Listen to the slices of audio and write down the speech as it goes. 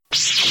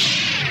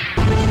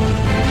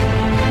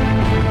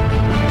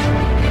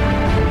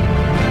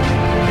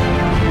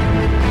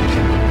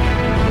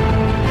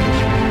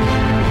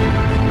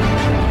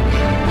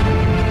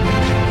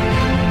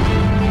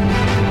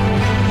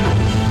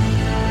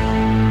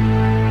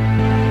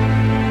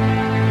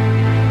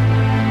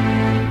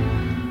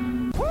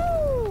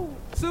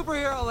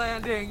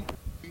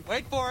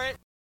Wait for it.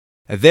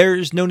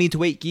 There's no need to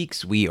wait,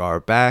 geeks. We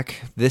are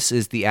back. This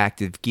is the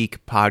Active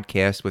Geek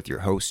Podcast with your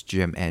hosts,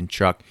 Jim and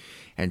Chuck.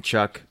 And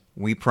Chuck,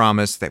 we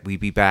promised that we'd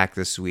be back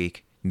this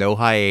week. No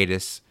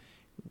hiatus.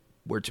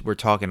 We're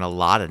talking a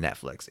lot of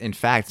Netflix. In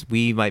fact,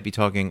 we might be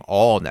talking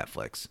all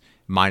Netflix,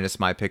 minus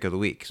my pick of the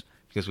week,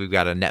 because we've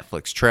got a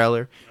Netflix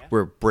trailer. Yeah.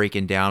 We're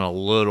breaking down a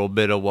little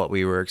bit of what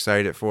we were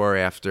excited for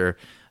after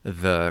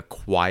the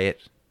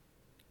quiet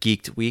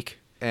Geeked week.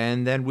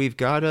 And then we've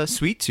got a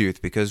Sweet Tooth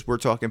because we're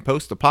talking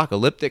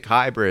post-apocalyptic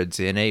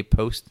hybrids in a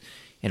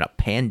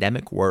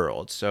pandemic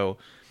world. So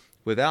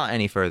without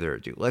any further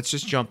ado, let's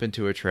just jump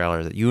into a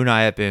trailer that you and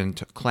I have been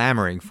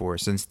clamoring for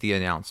since the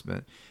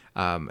announcement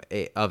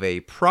of a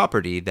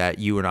property that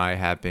you and I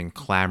have been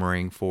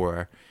clamoring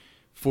for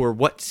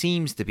what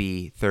seems to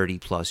be 30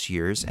 plus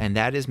years, and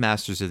that is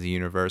Masters of the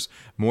Universe,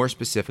 more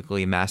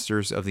specifically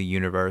Masters of the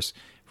Universe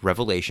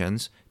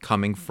Revelations,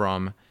 coming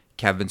from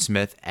Kevin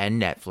Smith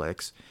and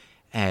Netflix.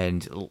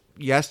 And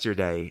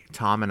yesterday,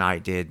 Tom and I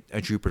did a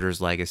Jupiter's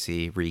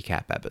Legacy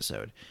recap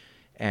episode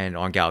and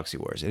on Galaxy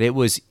Wars. And it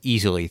was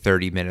easily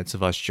 30 minutes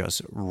of us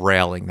just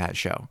railing that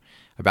show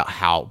about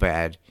how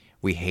bad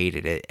we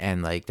hated it.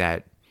 And like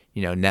that,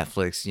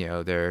 Netflix,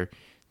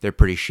 they're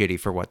pretty shitty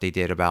for what they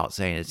did about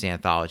saying it's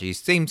anthologies.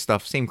 Same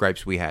stuff, same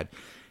gripes we had.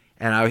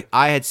 And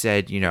I had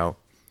said,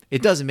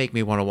 it doesn't make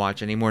me want to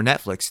watch any more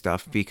Netflix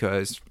stuff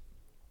because,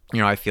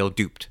 I feel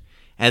duped.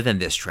 And then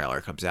this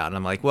trailer comes out, and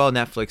I'm like, well,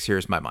 Netflix,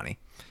 here's my money.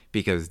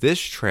 Because this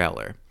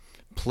trailer,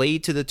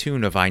 played to the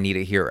tune of I Need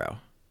a Hero,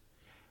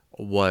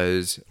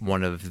 was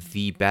one of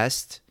the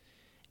best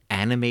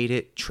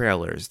animated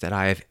trailers that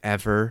I have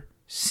ever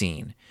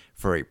seen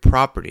for a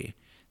property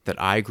that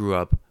I grew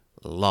up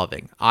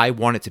loving. I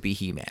wanted to be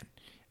He-Man.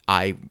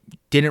 I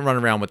didn't run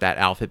around with that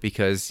outfit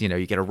because,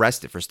 you get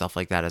arrested for stuff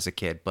like that as a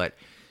kid. But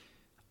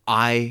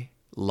I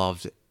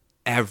loved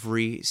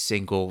every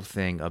single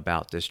thing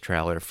about this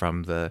trailer,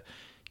 from the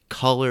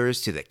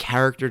colors to the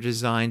character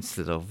designs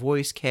to the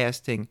voice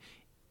casting.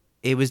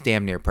 It was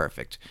damn near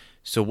perfect.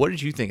 So what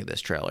did you think of this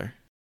trailer?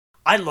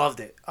 I loved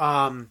it.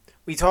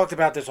 We talked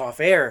about this off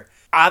air.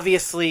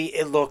 Obviously,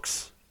 it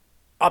looks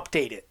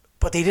updated,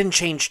 but they didn't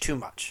change too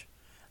much.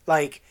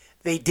 Like,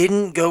 they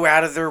didn't go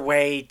out of their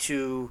way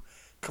to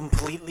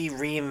completely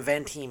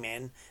reinvent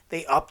He-Man.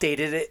 They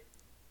updated it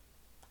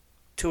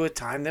to a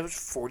time that was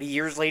 40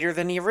 years later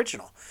than the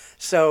original.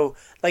 So,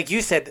 like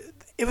you said,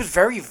 it was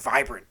very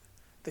vibrant.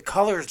 The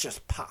colors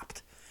just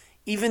popped.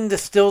 Even the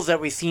stills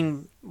that we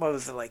seen,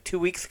 2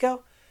 weeks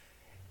ago?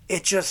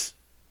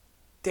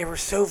 They were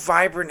so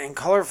vibrant and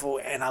colorful,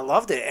 and I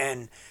loved it.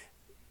 And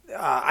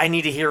I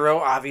Need a Hero,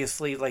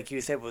 obviously, like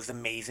you said, was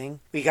amazing.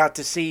 We got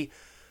to see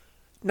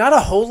not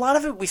a whole lot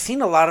of it. We've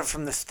seen a lot of it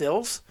from the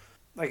stills,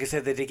 like I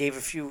said, that they gave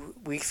a few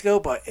weeks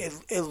ago, but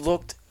it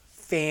looked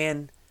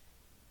fantastic.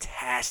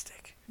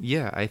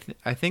 Yeah,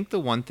 I think the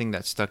one thing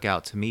that stuck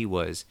out to me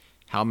was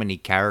how many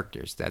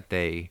characters that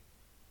they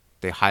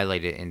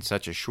highlighted in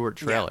such a short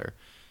trailer.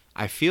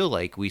 Yeah. I feel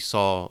like we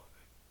saw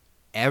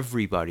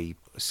everybody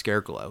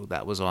Scareglow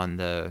that was on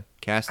the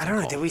casting I don't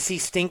know. call. Did we see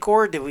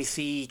Stinkor? Did we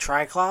see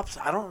Triclops?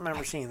 I don't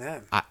remember seeing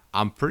them.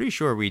 I'm pretty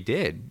sure we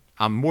did.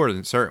 I'm more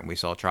than certain we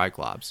saw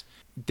Triclops.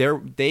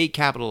 They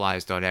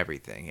capitalized on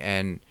everything,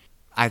 and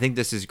I think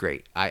this is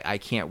great. I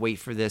can't wait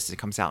for this. It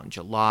comes out in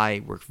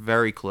July. We're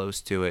very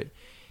close to it.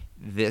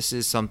 This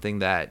is something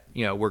that,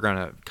 we're going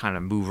to kind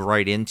of move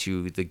right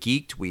into the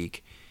Geeked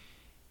Week.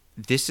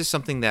 This is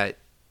something that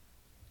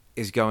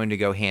is going to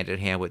go hand in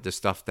hand with the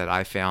stuff that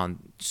I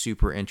found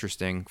super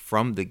interesting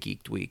from the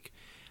Geeked Week.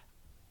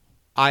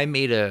 I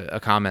made a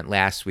comment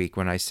last week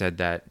when I said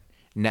that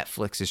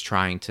Netflix is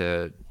trying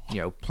to,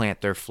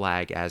 plant their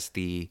flag as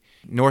the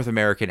North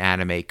American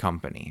anime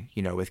company,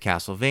 with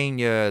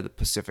Castlevania, the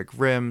Pacific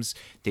Rims,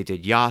 they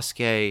did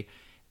Yasuke,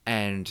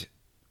 and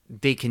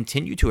they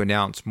continue to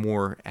announce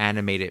more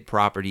animated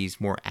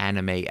properties, more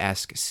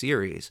anime-esque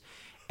series.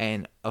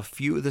 And a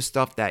few of the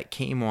stuff that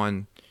came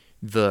on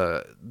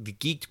the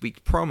Geeked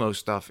Week promo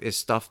stuff is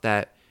stuff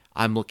that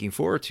I'm looking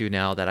forward to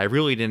now that I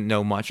really didn't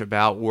know much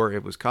about or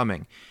it was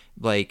coming.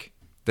 Like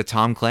the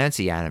Tom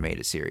Clancy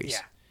animated series.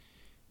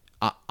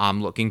 Yeah.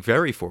 I'm looking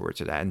very forward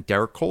to that. And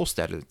Derek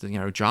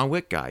Kolstad, John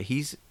Wick guy,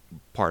 he's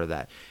part of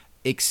that.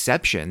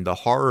 Exception, the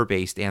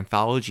horror-based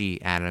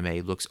anthology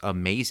anime, looks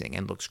amazing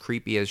and looks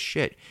creepy as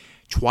shit.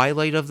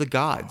 Twilight of the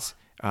Gods,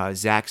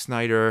 Zack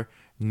Snyder,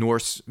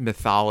 Norse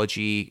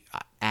mythology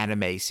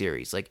anime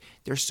series. Like,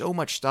 there's so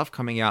much stuff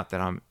coming out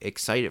that I'm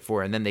excited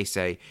for. And then they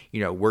say,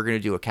 we're going to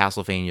do a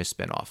Castlevania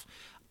spinoff.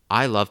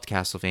 I loved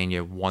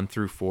Castlevania 1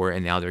 through 4,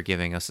 and now they're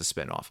giving us a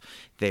spinoff.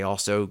 They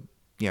also,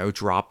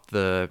 dropped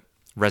the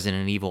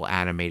Resident Evil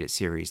animated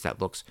series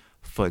that looks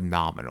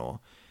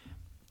phenomenal.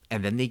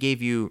 And then they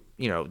gave you,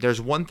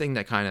 there's one thing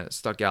that kind of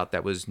stuck out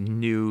that was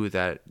new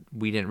that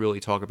we didn't really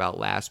talk about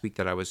last week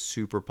that I was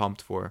super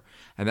pumped for,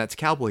 and that's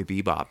Cowboy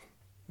Bebop.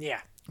 Yeah.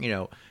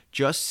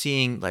 Just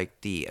seeing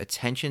like the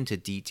attention to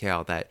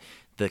detail that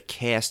the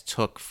cast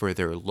took for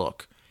their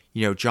look.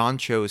 John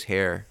Cho's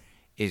hair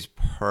is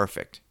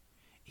perfect.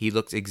 He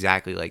looks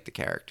exactly like the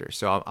character.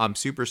 So I'm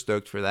super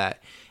stoked for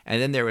that.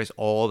 And then there was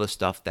all the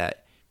stuff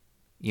that,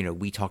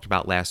 we talked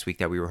about last week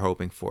that we were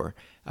hoping for.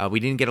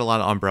 We didn't get a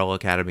lot of Umbrella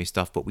Academy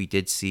stuff, but we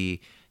did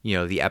see,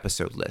 the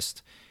episode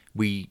list.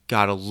 We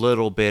got a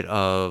little bit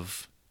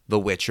of The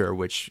Witcher,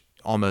 which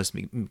almost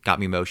got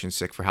me motion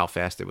sick for how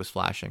fast it was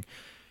flashing.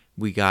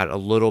 We got a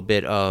little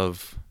bit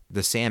of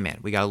The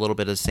Sandman. We got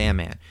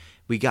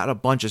a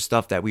bunch of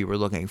stuff that we were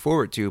looking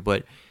forward to,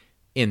 but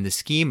in the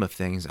scheme of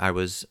things, I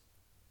was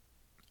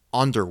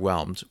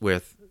underwhelmed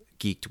with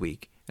Geeked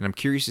Week. And I'm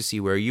curious to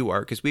see where you are,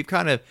 because we've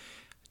kind of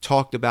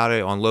talked about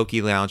it on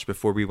Loki Lounge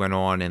before we went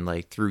on and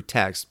through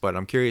text, but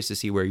I'm curious to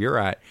see where you're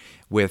at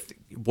with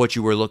what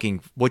you are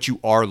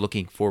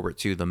looking forward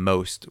to the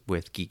most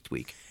with Geeked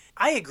Week.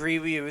 I agree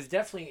with you. It was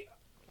definitely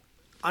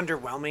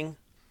underwhelming.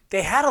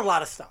 They had a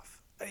lot of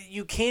stuff.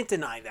 You can't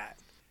deny that.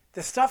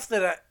 The stuff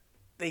that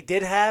they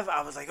did have,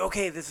 I was like,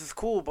 okay, this is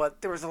cool,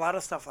 but there was a lot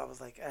of stuff I was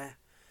like,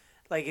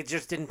 it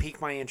just didn't pique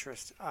my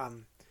interest.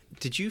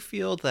 Did you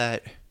feel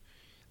that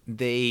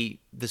the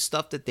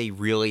stuff that they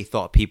really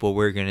thought people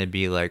were going to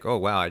be like, oh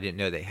wow, I didn't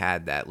know they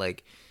had that,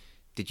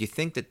 did you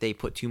think that they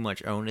put too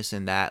much onus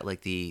in that,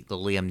 the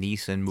Liam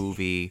Neeson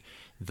movie,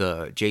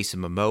 the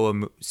Jason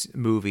Momoa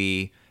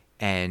movie,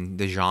 and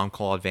the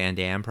Jean-Claude Van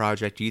Damme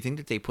project? Do you think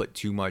that they put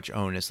too much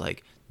onus,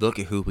 look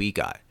at who we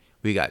got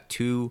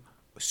 2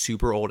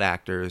 super old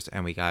actors,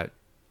 and we got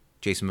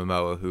Jason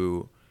Momoa,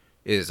 who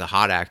is a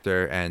hot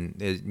actor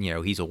and is,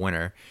 he's a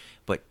winner,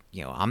 but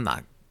I'm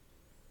not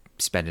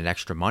spending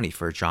extra money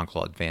for a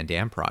Jean-Claude Van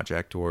Damme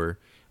project or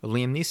a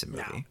Liam Neeson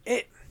movie. No,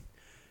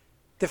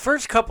 the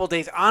first couple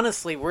days,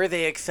 honestly, where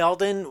they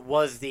excelled in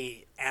was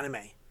the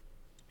anime.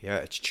 Yeah,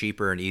 it's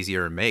cheaper and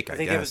easier to make, I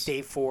think guess. It was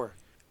day 4.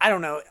 I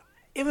don't know.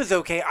 It was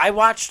okay. I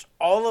watched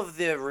all of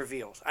the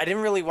reveals. I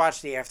didn't really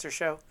watch the after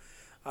show.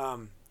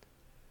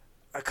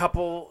 A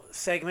couple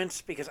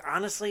segments, because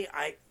honestly,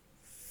 I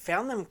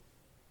found them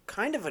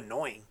kind of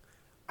annoying.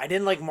 I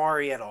didn't like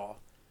Mari at all.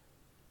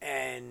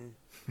 And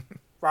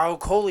Raul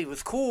Coley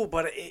was cool,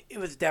 but it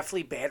was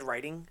definitely bad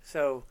writing.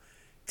 So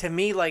to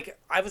me,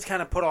 I was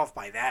kind of put off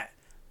by that.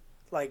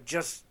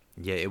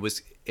 Yeah,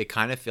 it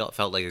kind of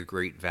felt like a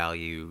great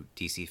value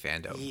DC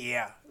fandom.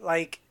 Yeah.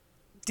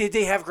 Did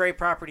they have great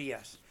property?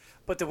 Yes.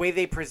 But the way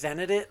they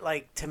presented it,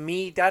 to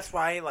me, that's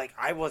why,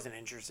 I wasn't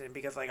interested in,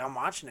 because, I'm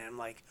watching it. I'm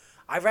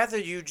I'd rather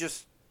you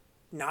just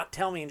not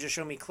tell me and just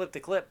show me clip to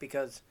clip,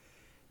 because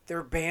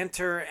their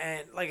banter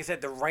and, like I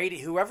said, the writing,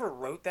 whoever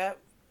wrote that.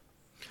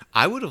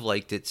 I would have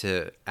liked it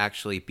to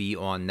actually be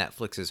on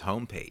Netflix's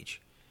homepage.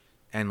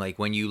 And,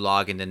 when you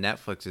log into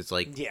Netflix, it's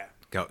yeah.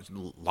 Go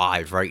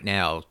live right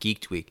now,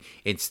 Geeked Week,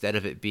 instead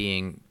of it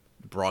being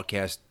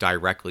broadcast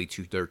directly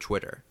to their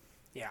Twitter.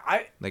 Yeah,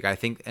 I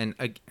think, and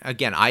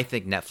again, I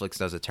think Netflix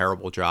does a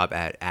terrible job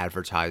at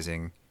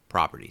advertising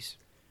properties.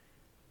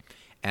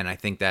 And I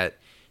think that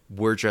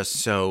we're just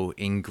so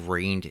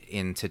ingrained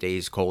in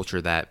today's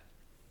culture that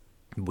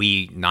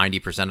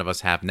 90% of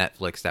us have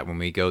Netflix, that when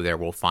we go there,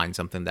 we'll find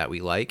something that we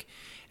like.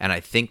 And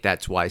I think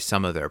that's why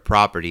some of their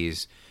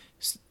properties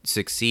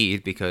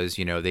succeed, because,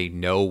 they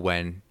know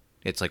when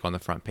it's on the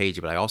front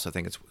page. But I also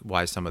think it's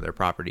why some of their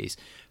properties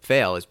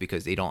fail, is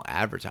because they don't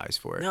advertise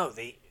for it. No,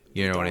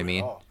 you know what I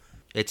mean?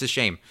 It's a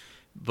shame.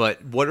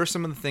 But what are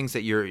some of the things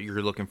that you're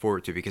looking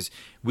forward to? Because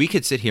we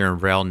could sit here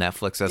and rail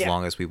Netflix as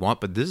long as we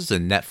want, but this is a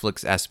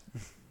Netflix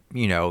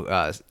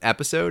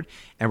episode,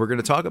 and we're going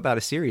to talk about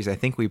a series I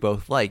think we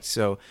both liked.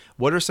 So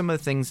what are some of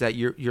the things that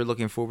you're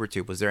looking forward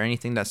to? Was there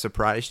anything that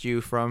surprised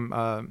you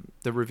from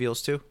the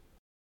reveals too?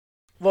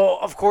 Well,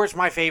 of course,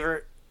 my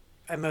favorite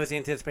and most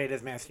anticipated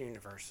is Master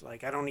Universe.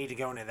 I don't need to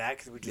go into that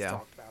because we just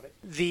talked about it.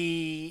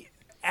 The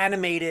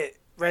animated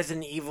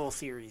Resident Evil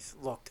series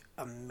looked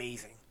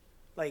amazing.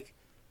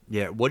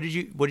 Yeah, what did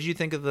you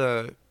think of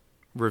the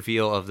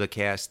reveal of the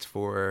cast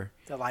for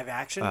the live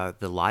action?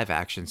 The live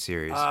action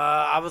series.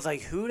 I was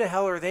like, who the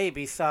hell are they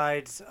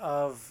besides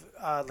of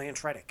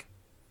Lance Reddick?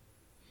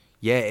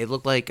 Yeah, it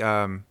looked like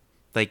bad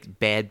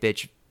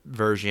bitch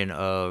version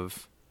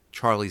of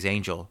Charlie's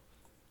Angel,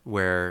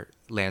 where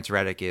Lance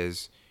Reddick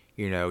is,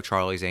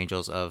 Charlie's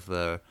Angels of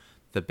the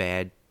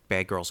bad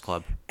girls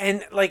club.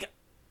 And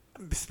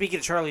speaking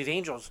of Charlie's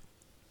Angels,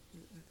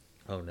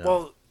 oh no.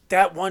 Well,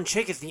 that one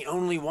chick is the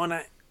only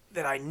one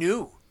that I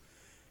knew,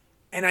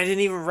 and I didn't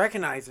even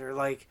recognize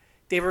her.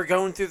 They were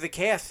going through the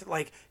cast,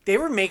 they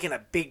were making a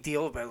big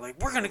deal about it.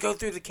 We're gonna go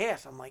through the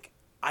cast. I'm like,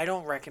 I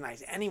don't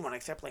recognize anyone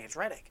except Lance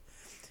Reddick.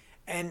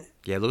 And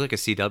yeah, it looked like a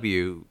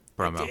CW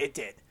promo. It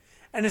did.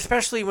 And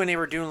especially when they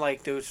were doing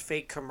those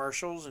fake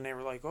commercials, and they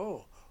were like,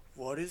 "Oh,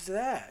 what is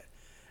that?"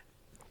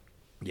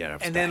 Yeah. That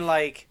was and bad. then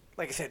like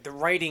I said, the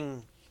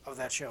writing of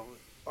that show,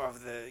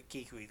 of the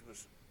Geek Week,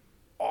 was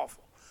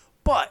awful.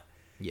 But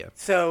yeah.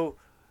 So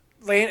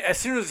as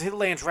soon as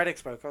Lance Reddick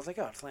spoke, I was like,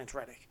 "Oh, it's Lance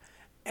Reddick."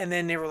 And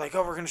then they were like,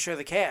 "Oh, we're going to show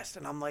the cast,"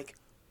 and I'm like,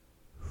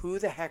 "Who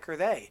the heck are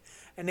they?"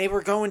 And they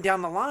were going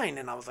down the line,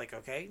 and I was like,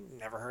 "Okay,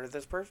 never heard of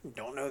this person.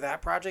 Don't know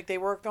that project they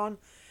worked on."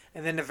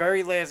 And then the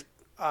very last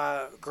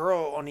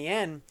girl on the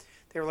end,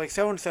 They were like,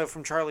 so-and-so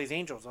from Charlie's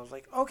Angels. I was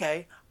like,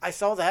 okay, I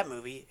saw that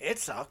movie. It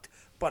sucked,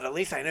 but at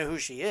least I know who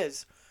she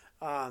is.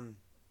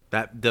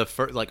 That the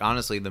first, like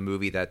honestly, the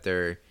movie that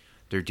they're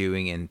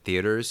doing in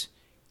theaters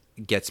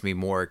gets me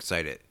more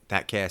excited.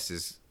 That cast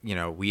is,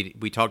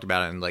 we talked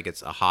about it and like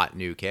it's a hot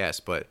new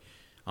cast, but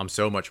I'm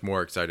so much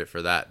more excited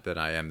for that than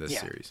I am this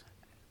series.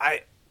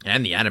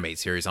 And the animated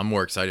series, I'm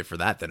more excited for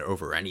that than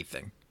over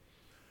anything.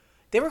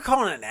 They were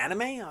calling it an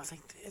anime. I was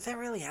like, is that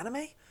really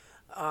anime?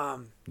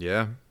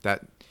 Yeah,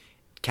 that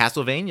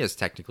Castlevania is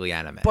technically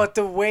anime. But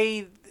the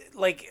way,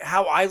 like,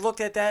 how I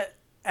looked at that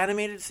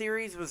animated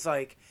series was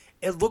like,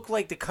 it looked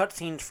like the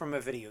cutscenes from a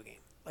video game.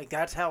 Like,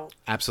 that's how...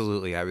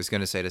 Absolutely, I was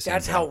going to say the same thing.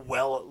 That's how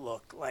well it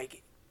looked.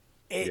 Like,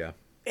 it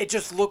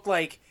just looked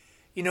like,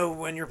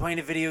 when you're playing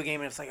a video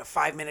game and it's like a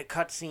 5-minute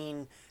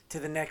cutscene to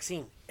the next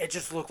scene. It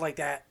just looked like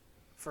that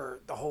for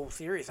the whole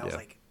series. I was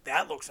like,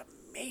 that looks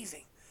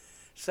amazing.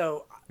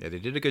 So... Yeah, they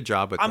did a good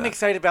job with that. I'm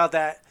excited about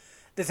that.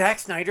 The Zack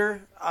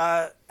Snyder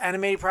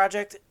animated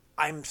project,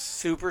 I'm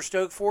super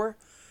stoked for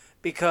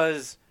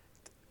because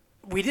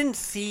we didn't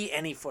see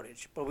any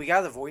footage, but we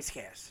got the voice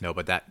cast. No,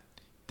 but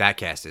that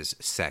cast is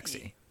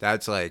sexy.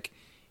 That's like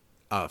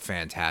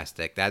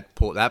fantastic. That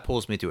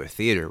pulls me to a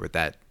theater with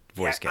that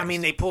voice cast. I mean,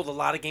 they pulled a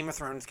lot of Game of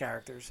Thrones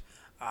characters.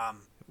 Of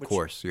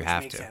course, you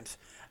have makes to. Sense.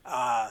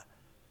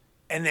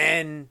 And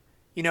then,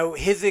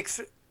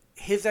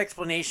 his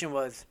explanation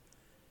was,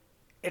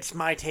 it's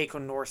my take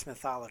on Norse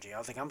mythology. I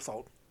was like, I'm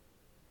sold.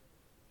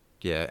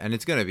 Yeah, and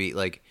it's gonna be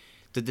like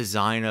the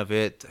design of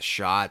it, the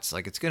shots,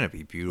 like it's gonna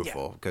be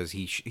beautiful because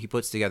he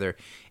puts together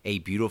a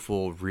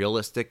beautiful,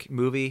 realistic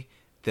movie.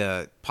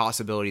 The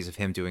possibilities of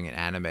him doing an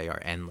anime are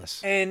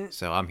endless, and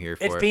so I'm here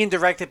for it. It's being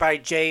directed by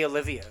Jay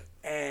Olivia,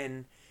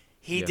 and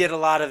he did a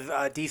lot of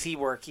DC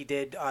work. He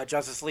did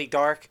Justice League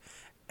Dark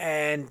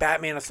and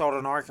Batman: Assault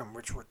on Arkham,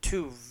 which were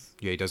two.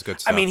 Yeah, he does good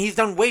stuff. I mean, he's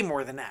done way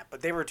more than that,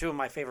 but they were two of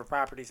my favorite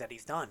properties that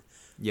he's done.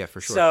 Yeah, for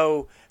sure.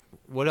 So,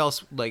 what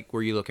else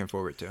were you looking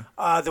forward to?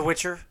 The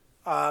Witcher,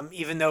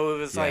 even though it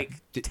was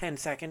 10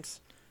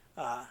 seconds.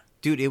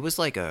 Dude, it was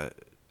like a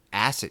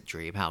acid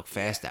dream how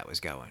fast that was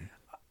going.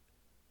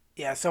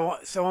 Yeah, so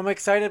I'm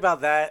excited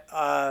about that.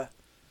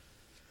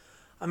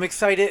 I'm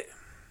excited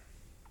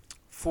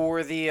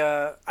for the.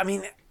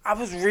 I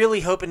was really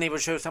hoping they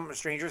would show something of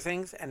Stranger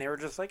Things, and they were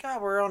just like,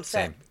 we're on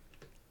set. Same.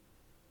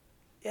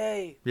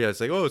 Yay. Yeah, it's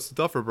like, it's the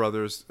Duffer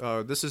Brothers.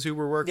 This is who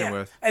we're working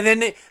with. And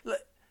then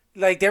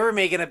they were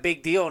making a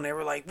big deal, and they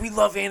were like, we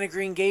love Anna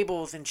Green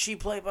Gables, and she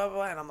played blah, blah,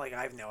 blah. And I'm like,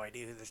 I have no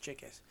idea who this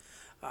chick is.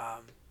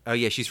 Oh,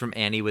 yeah, she's from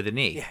Annie with an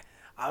E. Yeah.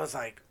 I was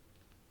like,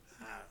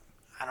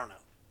 I don't know.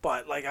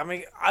 But,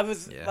 I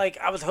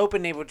was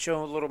hoping they would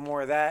show a little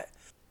more of that.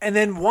 And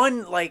then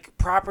one,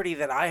 property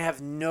that I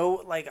have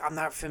I'm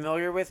not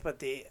familiar with, but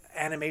the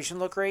animation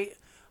looked great,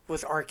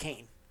 was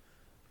Arcane.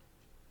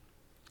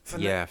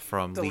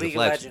 From the League of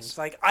Legends.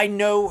 I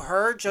know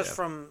her just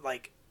from,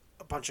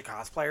 a bunch of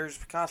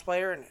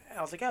cosplayer, and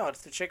I was like,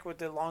 it's the chick with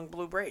the long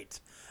blue braids.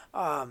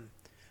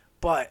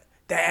 But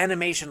the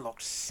animation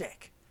looks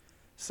sick.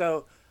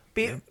 So,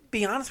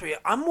 be honest with you,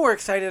 I'm more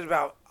excited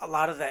about a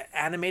lot of the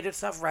animated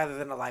stuff rather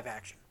than the live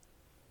action.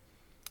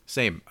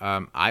 Same.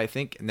 I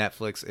think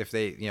Netflix, if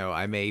they,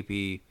 I may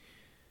be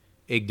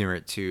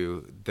ignorant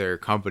to their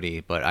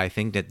company, but I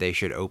think that they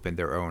should open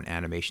their own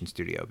animation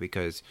studio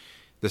because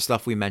the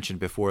stuff we mentioned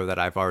before that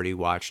I've already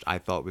watched, I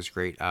thought was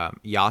great.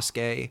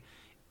 Yasuke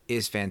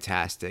is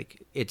fantastic.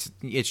 It's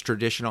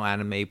traditional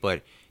anime,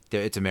 but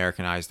it's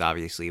Americanized,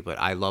 obviously. But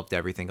I loved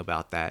everything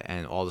about that,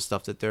 and all the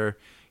stuff that they're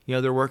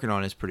working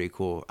on is pretty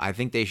cool. I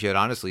think they should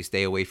honestly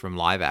stay away from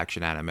live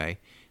action anime,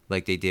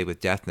 like they did with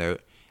Death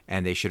Note,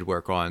 and they should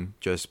work on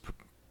just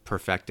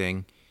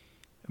perfecting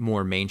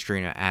more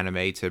mainstream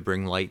anime to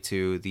bring light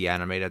to the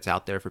anime that's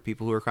out there for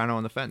people who are kind of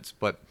on the fence.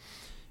 But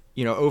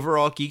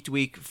overall, Geeked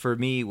Week for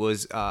me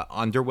was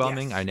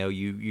underwhelming. Yes. I know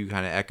you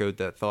kind of echoed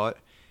that thought,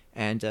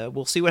 and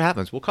we'll see what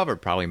happens. We'll cover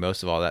probably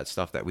most of all that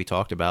stuff that we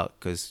talked about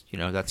because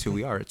that's who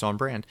we are. It's on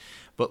brand.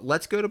 But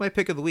let's go to my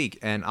pick of the week,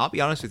 and I'll be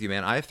honest with you,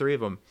 man. I have 3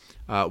 of them.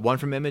 One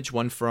from Image,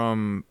 one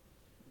from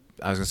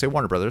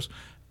Warner Brothers,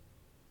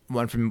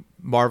 one from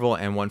Marvel,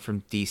 and one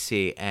from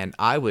DC. And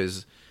I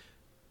was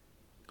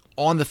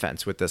on the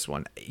fence with this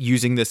one,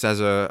 using this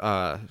as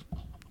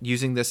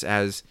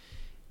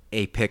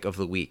a pick of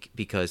the week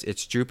because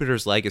it's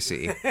Jupiter's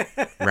Legacy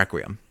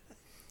Requiem.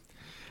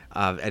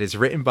 It is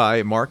written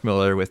by Mark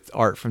Miller with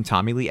art from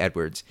Tommy Lee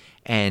Edwards,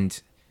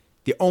 and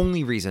the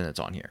only reason it's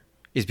on here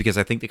is because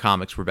I think the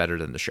comics were better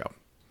than the show.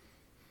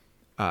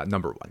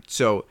 Number 1.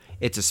 So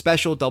it's a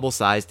special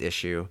double-sized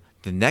issue.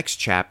 The next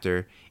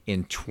chapter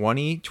in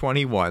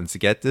 2021, to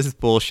get this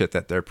bullshit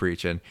that they're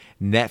preaching,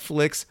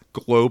 Netflix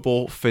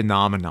global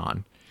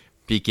phenomenon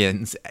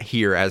begins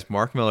here as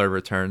Mark Miller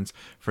returns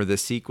for the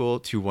sequel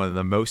to one of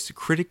the most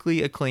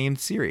critically acclaimed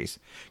series.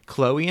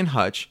 Chloe and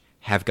Hutch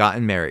have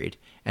gotten married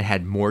and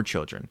had more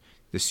children.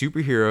 The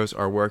superheroes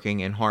are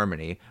working in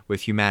harmony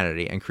with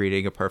humanity and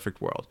creating a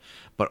perfect world.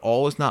 But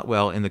all is not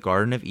well in the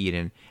Garden of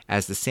Eden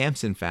as the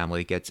Samson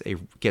family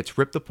gets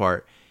ripped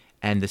apart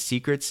and the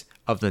secrets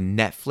of the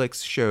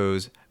Netflix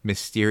show's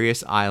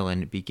mysterious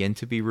island begin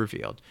to be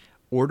revealed.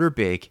 Order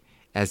big,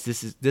 as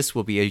this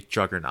will be a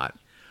juggernaut.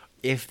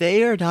 If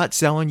they are not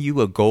selling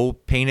you a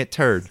gold painted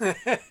turd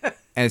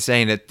and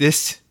saying that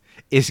this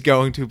is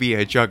going to be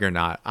a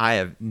juggernaut, I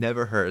have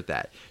never heard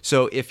that.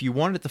 So if you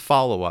wanted to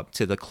follow up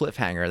to the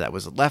cliffhanger that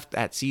was left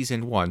at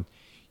season 1,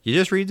 you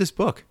just read this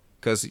book,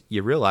 because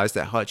you realize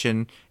that Hutch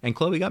and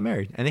Chloe got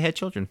married and they had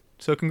children.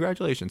 So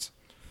congratulations.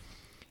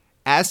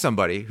 As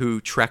somebody who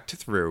trekked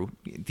through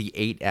the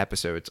 8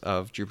 episodes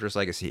of Jupiter's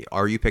Legacy,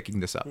 are you picking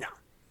this up? No.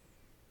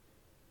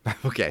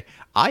 Okay,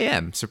 I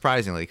am,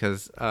 surprisingly,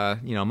 because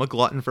I'm a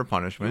glutton for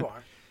punishment. You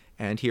are.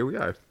 And here we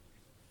are.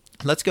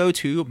 Let's go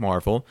to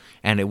Marvel,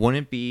 and it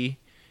wouldn't be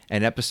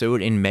an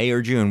episode in May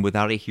or June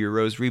without a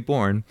Heroes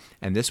Reborn,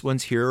 and this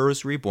one's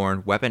Heroes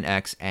Reborn, Weapon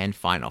X, and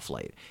Final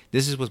Flight.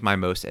 This was my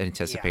most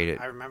anticipated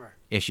I remember.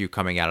 issue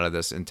coming out of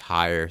this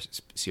entire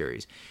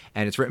series.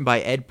 And it's written by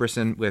Ed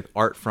Brisson with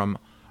art from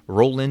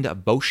Roland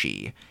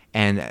Boshi,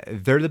 and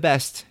they're the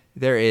best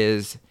there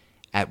is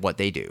at what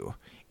they do.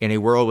 In a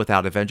world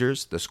without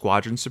Avengers, the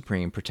Squadron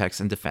Supreme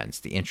protects and defends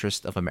the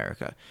interests of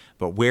America.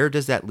 But where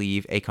does that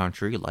leave a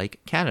country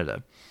like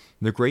Canada?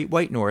 The Great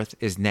White North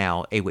is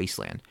now a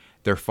wasteland.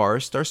 Their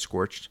forests are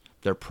scorched,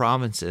 their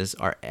provinces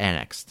are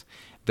annexed,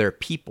 their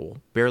people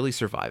barely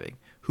surviving.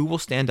 Who will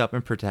stand up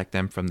and protect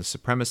them from the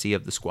supremacy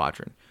of the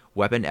Squadron?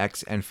 Weapon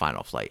X and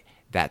Final Flight.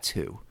 That's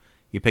who.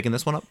 You picking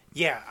this one up?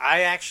 Yeah,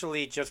 I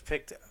actually just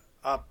picked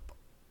up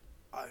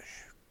a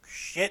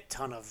shit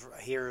ton of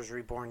Heroes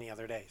Reborn the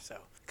other day. So,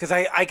 because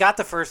I got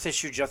the first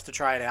issue just to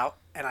try it out,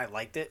 and I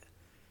liked it.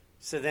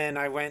 So then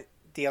I went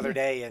the other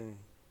day and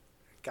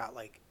got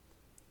like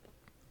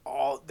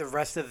all the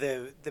rest of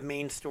the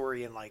main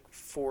story in like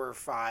 4 or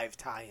 5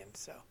 tie-ins.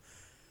 So,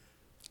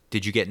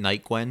 Did you get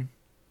Night Gwen?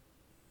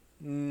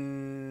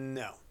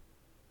 no.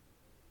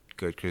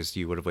 Good, because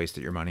you would have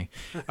wasted your money.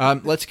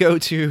 Let's go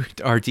to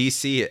our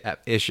DC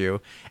issue.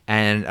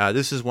 And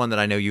this is one that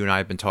I know you and I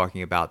have been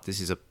talking about.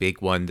 This is a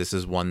big one. This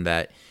is one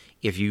that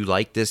if you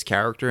like this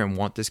character and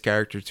want this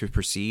character to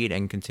proceed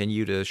and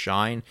continue to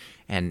shine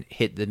and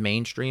hit the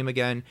mainstream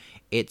again,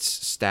 it's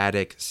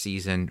Static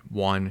Season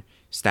 1,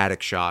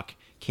 Static Shock.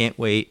 Can't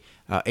wait.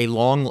 At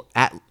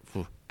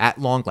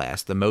long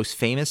last, the most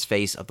famous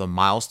face of the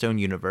Milestone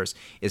universe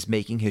is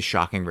making his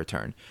shocking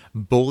return.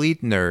 Bullied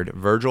nerd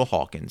Virgil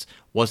Hawkins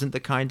wasn't the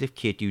kind of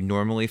kid you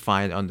normally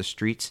find on the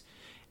streets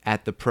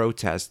at the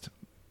protest,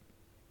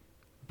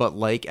 but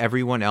like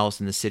everyone else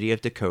in the city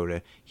of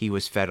Dakota, he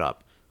was fed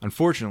up.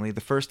 Unfortunately,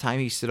 the first time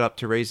he stood up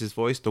to raise his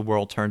voice, the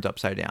world turned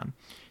upside down.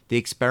 The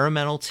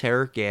experimental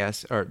tear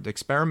gas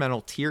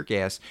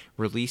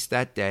released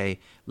that day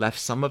left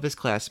some of his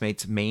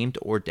classmates maimed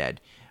or dead.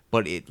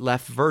 But it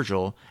left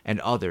Virgil and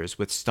others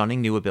with stunning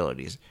new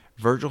abilities.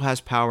 Virgil has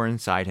power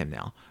inside him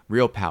now,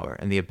 real power,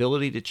 and the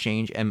ability to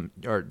change and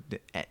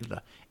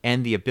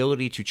the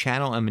ability to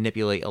channel and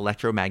manipulate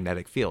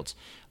electromagnetic fields.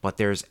 But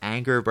there's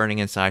anger burning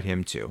inside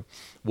him too.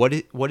 What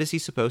is he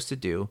supposed to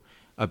do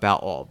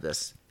about all of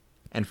this?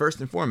 And first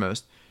and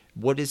foremost,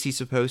 what is he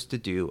supposed to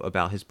do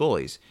about his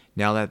bullies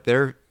now that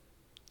they're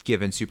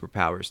given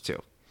superpowers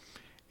too?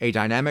 A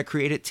dynamic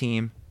creative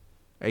team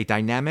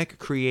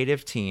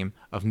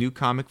of new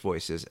comic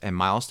voices and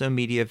Milestone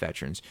Media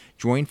veterans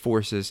join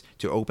forces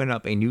to open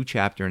up a new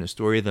chapter in the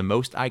story of the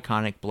most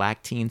iconic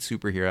black teen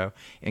superhero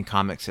in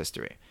comics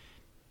history.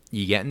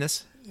 You getting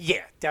this?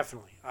 Yeah,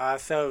 definitely.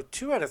 So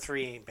 2 out of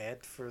 3 ain't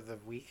bad for the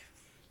week.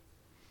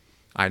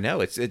 I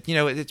know it's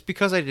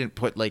because I didn't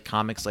put like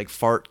comics like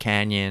Fart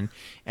Canyon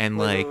and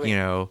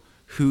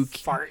who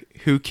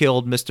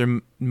killed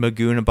Mr.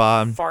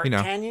 Magoonabah. Fart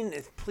Canyon?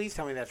 Please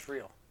tell me that's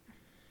real.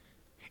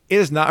 It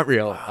is not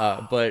real,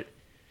 but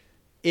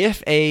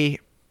if a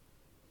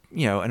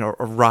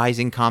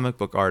rising comic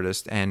book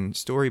artist and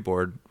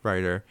storyboard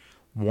writer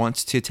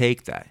wants to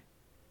take that,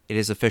 it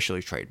is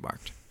officially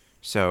trademarked.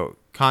 So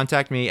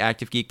contact me,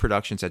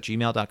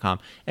 activegeekproductions@gmail.com,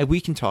 and we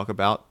can talk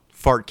about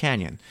Fart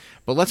Canyon.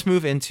 But let's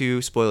move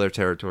into spoiler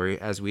territory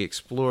as we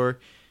explore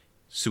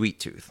Sweet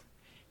Tooth,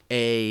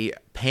 a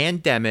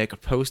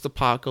pandemic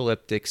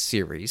post-apocalyptic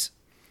series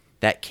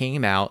that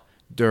came out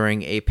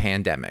during a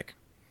pandemic,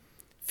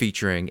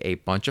 featuring a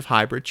bunch of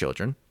hybrid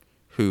children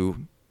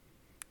who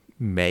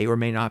may or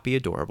may not be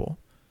adorable,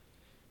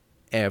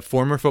 a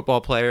former football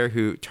player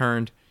who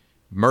turned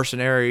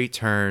mercenary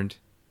turned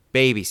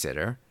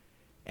babysitter,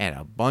 and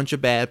a bunch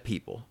of bad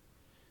people,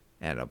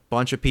 and a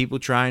bunch of people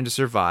trying to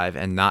survive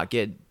and not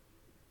get,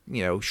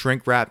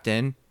 shrink wrapped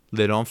in,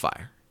 lit on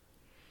fire.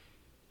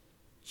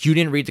 You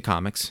didn't read the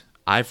comics.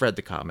 I've read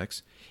the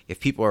comics. If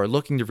people are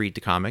looking to read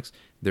the comics,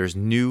 there's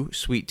new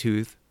Sweet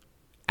Tooth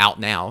out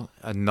now.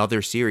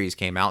 Another series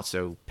came out,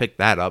 so pick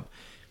that up.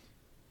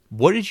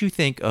 What did you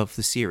think of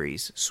the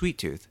series Sweet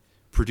Tooth,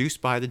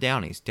 produced by the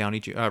Downeys,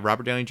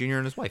 Robert Downey Jr.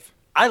 and his wife?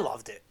 I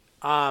loved it.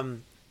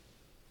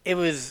 It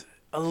was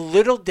a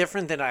little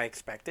different than I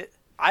expected.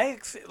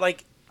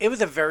 It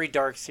was a very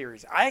dark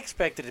series. I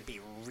expected it to be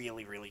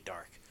really, really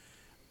dark,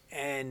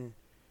 and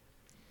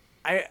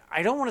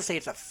I don't want to say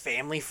it's a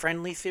family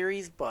friendly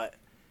series, but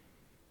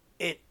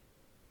it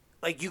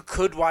like you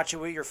could watch it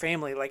with your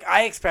family. Like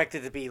I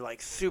expected it to be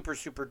like super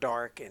super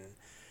dark and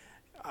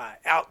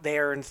out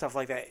there and stuff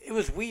like that. It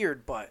was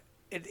weird, but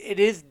it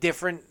is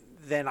different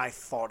than I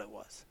thought it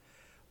was.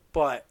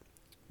 But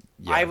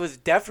Yeah. I was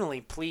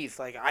definitely pleased.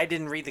 Like I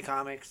didn't read the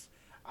comics.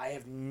 I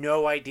have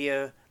no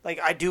idea. Like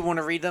I do want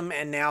to read them,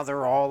 and now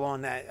they're all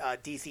on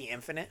that DC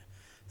Infinite.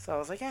 So I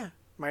was like, yeah,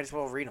 might as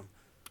well read them.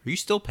 Are you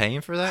still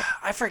paying for that?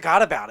 I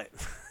forgot about it.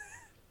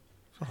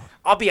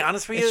 I'll be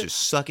honest with It's you.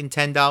 just sucking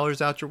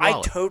 $10 out your I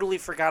wallet. totally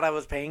forgot I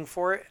was paying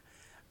for it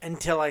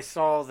until I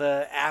saw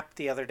the app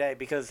the other day.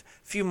 Because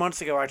a few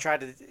months ago, I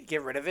tried to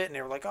get rid of it, and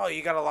they were like, "Oh,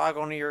 you got to log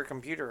onto your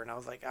computer," and I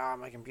was like, "Ah,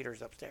 my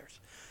computer's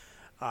upstairs,"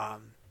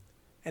 and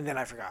then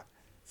I forgot.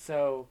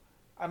 So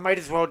I might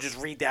as well just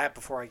read that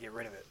before I get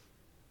rid of it.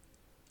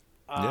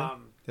 Yeah.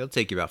 It'll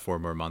take you about 4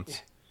 more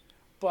months.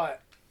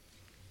 But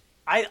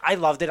I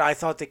loved it. I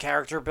thought the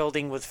character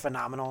building was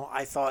phenomenal.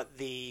 I thought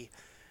the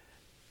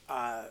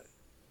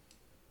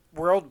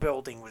world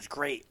building was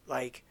great.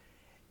 Like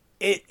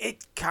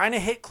it kind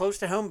of hit close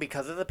to home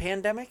because of the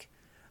pandemic.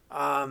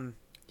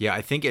 Yeah,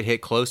 I think it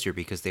hit closer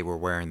because they were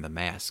wearing the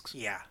masks.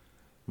 Yeah.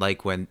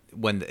 Like when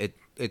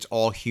it's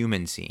all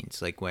human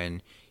scenes. Like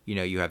when,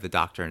 you have the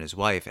doctor and his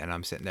wife, and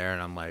I'm sitting there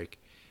and I'm like,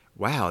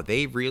 wow,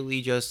 they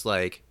really just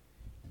like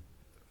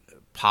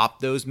popped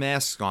those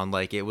masks on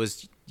like it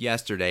was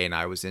yesterday and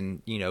I was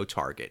in,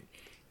 Target.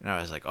 And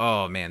I was like,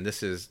 oh man,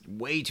 this is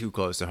way too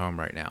close to home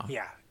right now.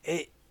 Yeah.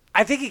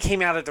 I think it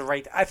came out at the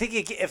right. I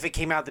think if it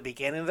came out at the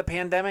beginning of the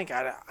pandemic,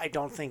 I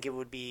don't think it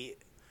would be.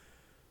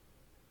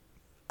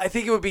 I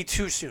think it would be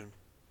too soon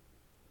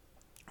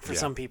for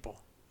some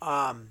people.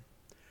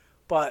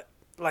 But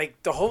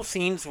like the whole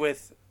scenes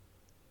with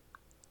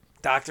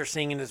Doctor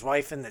Singh and his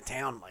wife in the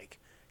town, like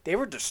they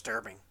were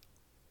disturbing.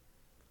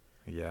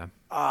 Yeah.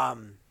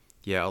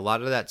 Yeah, a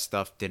lot of that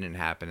stuff didn't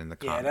happen in the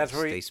comics. Yeah, that's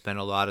where they spent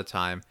a lot of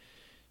time.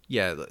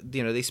 Yeah,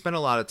 they spent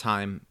a lot of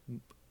time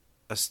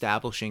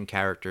establishing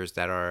characters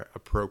that are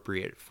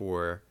appropriate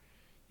for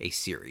a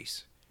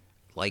series,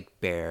 like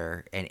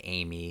Bear and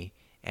Amy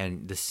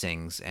and the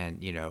Sings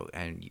and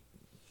and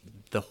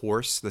the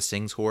horse, the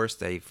Sings horse.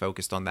 They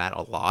focused on that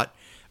a lot.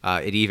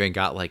 It even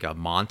got like a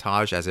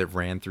montage as it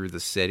ran through the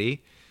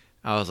city.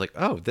 I was like,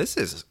 oh, this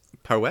is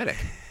poetic.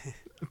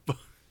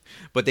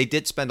 But they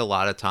did spend a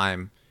lot of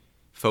time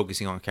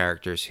focusing on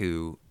characters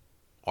who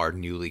are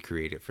newly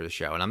created for the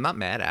show, and I'm not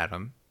mad at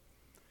them.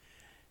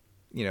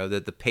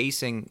 The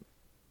pacing.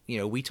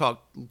 We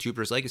talked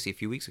Jupiter's Legacy a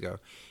few weeks ago,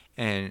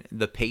 and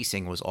the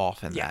pacing was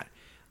off in that.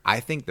 I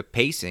think the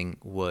pacing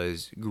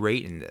was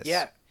great in this.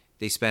 Yeah.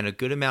 They spent a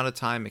good amount of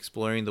time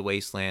exploring the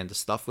wasteland. The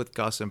stuff with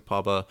Gus and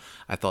Pubba,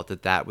 I thought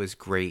that was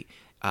great.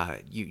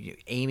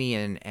 Amy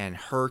and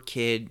her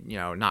kid,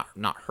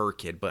 not her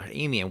kid, but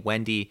Amy and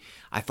Wendy,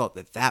 I thought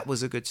that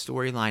was a good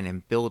storyline,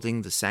 and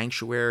building the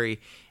sanctuary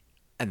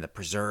and the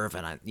preserve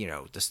and,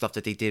 the stuff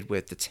that they did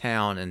with the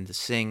town and the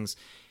Sings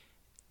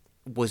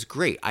was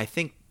great. I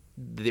think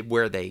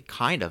where they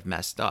kind of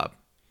messed up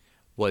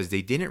was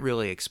they didn't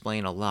really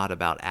explain a lot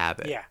about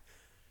Abbott. Yeah.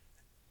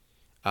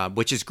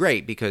 Which is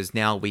great because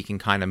now we can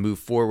kind of move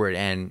forward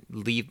and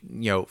leave,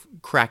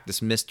 crack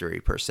this mystery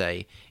per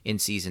se in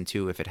season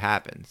 2 if it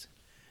happens.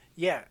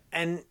 Yeah,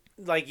 and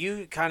like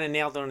you kind of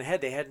nailed it on the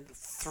head. They had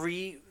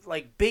 3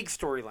 like big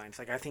storylines.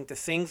 Like I think the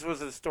Sings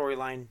was a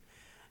storyline,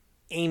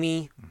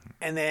 Amy,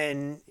 and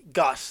then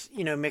Gus,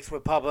 mixed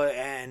with Pubba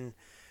and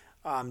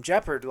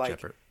Jeopard. Like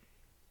Jeopard.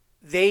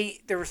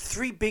 there were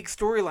 3 big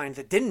storylines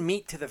that didn't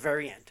meet to the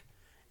very end,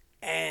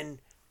 and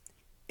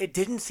it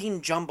didn't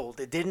seem jumbled.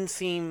 It didn't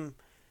seem,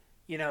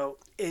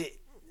 it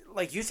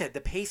like you said,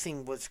 the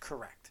pacing was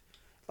correct.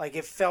 Like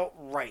it felt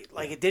right.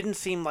 Like it didn't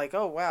seem like,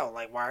 oh wow,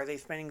 like why are they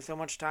spending so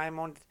much time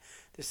on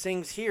the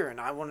Sings here? And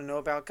I want to know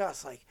about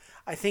Gus. Like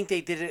I think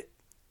they did it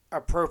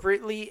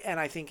appropriately, and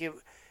I think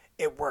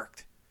it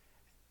worked.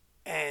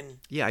 And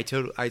yeah, I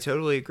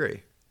totally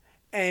agree.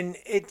 And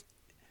it,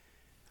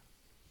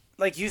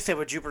 like you said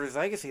with Jupiter's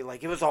Legacy,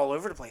 like it was all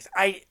over the place.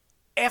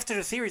 After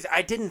the series,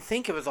 I didn't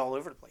think it was all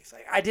over the place.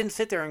 Like, I didn't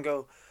sit there and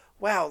go,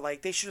 wow,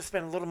 like they should have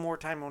spent a little more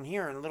time on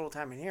here and a little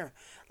time in here.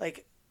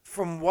 Like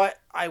from what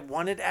I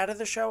wanted out of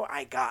the show,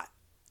 I got.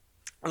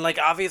 And like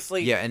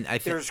obviously, yeah, and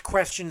there's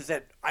questions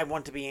that I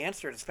want to be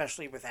answered,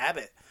 especially with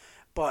Abbott.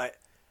 But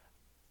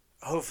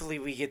hopefully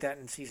we get that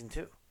in season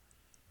 2.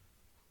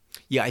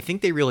 Yeah, I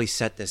think they really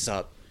set this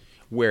up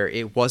where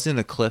it wasn't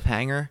a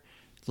cliffhanger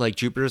like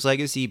Jupiter's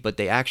Legacy, but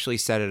they actually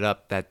set it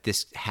up that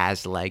this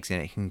has legs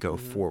and it can go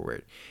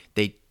forward.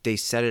 They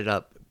set it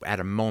up at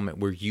a moment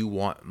where you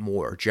want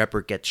more.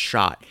 Jeopard gets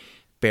shot.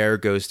 Bear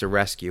goes to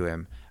rescue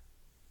him.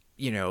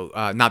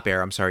 Not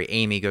Bear, I'm sorry,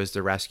 Amy goes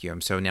to rescue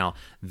him. So now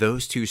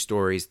those 2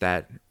 stories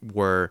that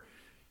were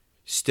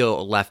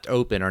still left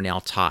open are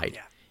now tied.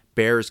 Yeah.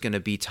 Bear is going to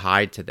be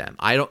tied to them.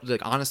 I don't,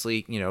 like,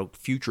 honestly,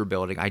 future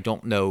building, I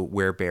don't know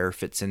where Bear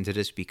fits into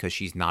this because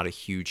she's not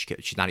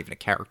even a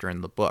character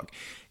in the book.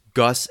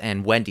 Gus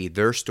and Wendy,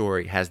 their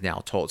story has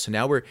now told. So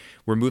now we're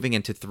moving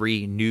into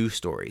 3 new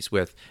stories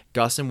with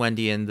Gus and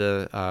Wendy and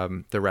the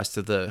rest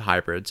of the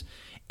hybrids,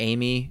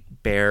 Amy,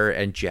 Bear,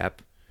 and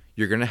Jep.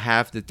 You're gonna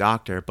have the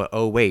Doctor, but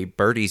oh wait,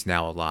 Birdie's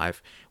now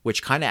alive,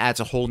 which kind of adds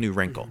a whole new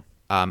wrinkle.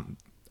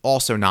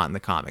 Also not in the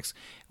comics.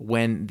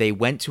 When they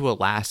went to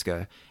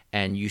Alaska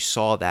and you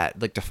saw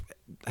that, like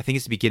I think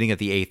it's the beginning of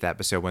the 8th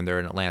episode when they're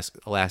in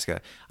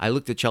Alaska. I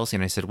looked at Chelsea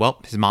and I said, "Well,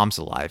 his mom's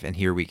alive, and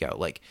here we go."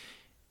 Like,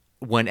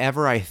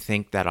 whenever I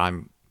think that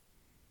I'm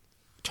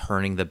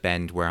turning the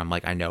bend where I'm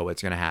like, I know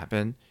what's going to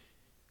happen,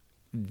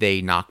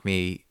 they knock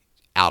me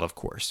out of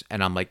course.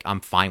 And I'm like, I'm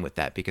fine with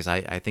that because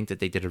I think that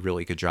they did a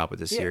really good job with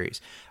this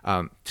series.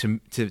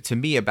 To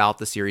me about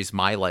the series,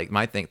 my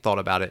thought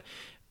about it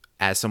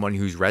as someone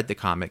who's read the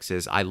comics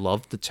is I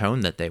love the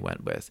tone that they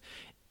went with.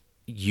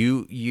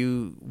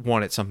 You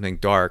wanted something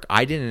dark.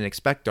 I didn't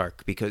expect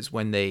dark because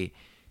when they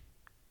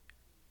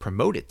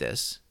promoted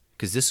this,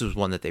 because this was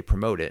one that they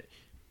promoted,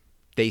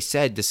 they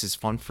said this is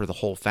fun for the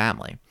whole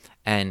family.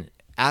 And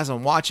as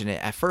I'm watching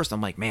it, at first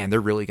I'm like, man, they're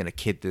really going to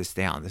kid this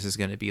down. This is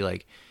going to be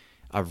like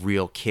a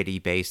real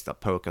kiddie-based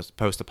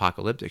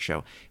post-apocalyptic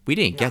show. We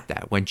didn't get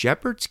that. When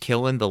Jeopard's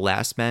killing the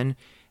last men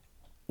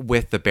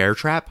with the bear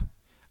trap,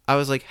 I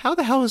was like, how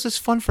the hell is this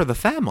fun for the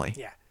family?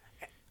 Yeah.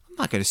 I'm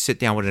not going to sit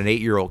down with an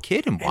 8-year-old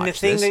kid and watch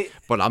this.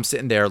 But I'm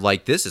sitting there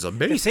like, this is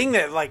amazing. The thing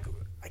that, like,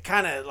 I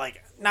kind of,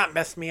 like, not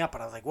messed me up,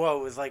 but I was like, whoa,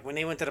 it was like when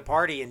they went to the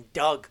party and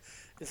Doug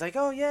is like,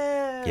 oh,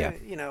 yeah,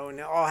 you know, and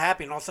they're all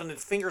happy, and all of a sudden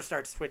his finger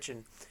starts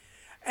twitching.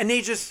 And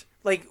they just,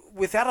 like,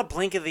 without a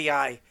blink of the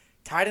eye,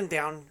 tied him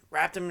down,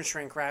 wrapped him in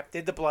shrink wrap,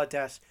 did the blood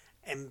test,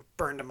 and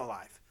burned him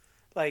alive.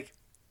 Like,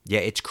 yeah,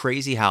 it's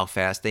crazy how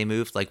fast they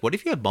moved. Like, what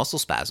if you have muscle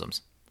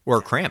spasms or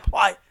a cramp?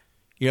 Why?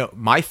 You know,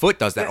 my foot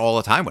does that all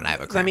the time when I have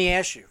a cramp. Let me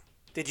ask you,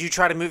 did you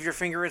try to move your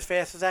finger as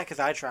fast as that? Because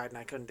I tried and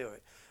I couldn't do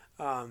it.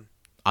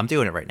 I'm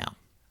doing it right now.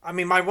 I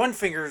mean, my one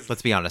finger is...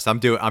 Let's be honest. I'm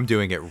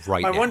doing it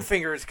right now. My one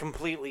finger is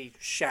completely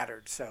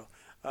shattered, so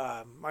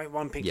my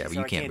one pinky,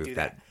 so I can't do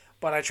that.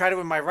 But I tried it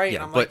with my right,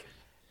 and I'm like,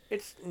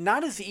 it's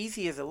not as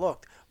easy as it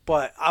looked.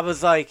 But I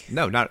was like...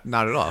 No, not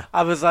at all.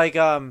 I was like,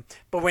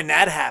 but when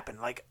that happened,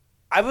 like,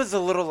 I was a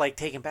little, like,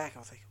 taken back. I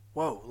was like,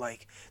 whoa,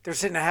 like, they're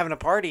sitting there having a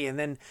party, and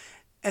then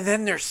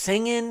they're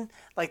singing,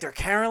 like, they're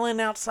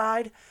caroling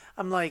outside.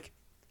 I'm like,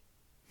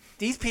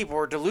 these people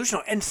are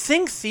delusional. And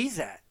Singh sees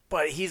that.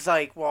 But he's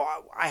like, well,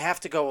 I have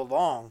to go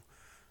along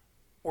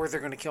or they're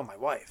going to kill my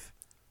wife.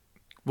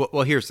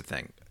 Well, here's the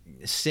thing.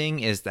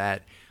 Singh is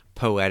that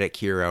poetic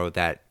hero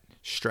that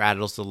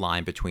straddles the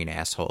line between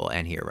asshole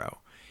and hero.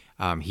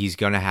 He's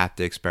going to have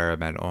to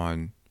experiment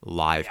on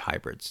live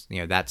hybrids. You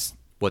know, that's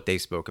what they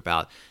spoke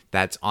about.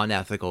 That's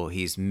unethical.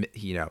 He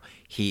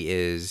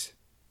is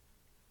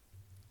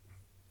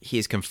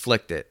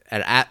conflicted,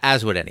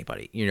 as would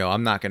anybody. You know,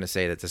 I'm not going to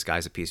say that this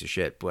guy's a piece of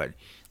shit, but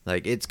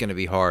like, it's going to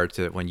be hard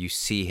to, when you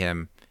see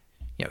him,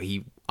 you know,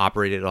 he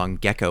operated on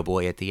Gecko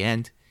Boy at the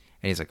end,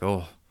 and he's like,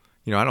 oh,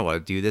 you know, I don't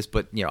want to do this,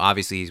 but, you know,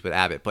 obviously he's with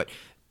Abbott. But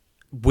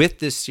with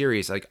this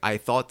series, like, I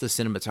thought the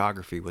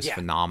cinematography was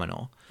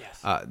phenomenal.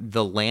 Yes.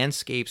 The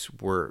landscapes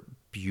were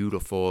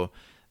beautiful.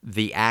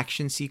 The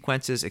action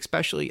sequences,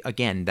 especially,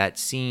 again, that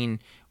scene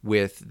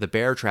with the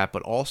bear trap,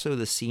 but also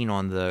the scene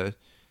on the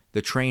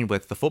train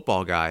with the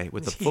football guy,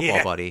 with the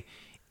football buddy,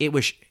 it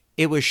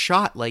was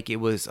shot like it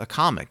was a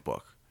comic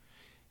book.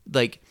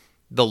 Like,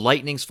 the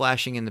lightning's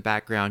flashing in the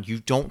background. You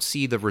don't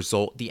see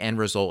the end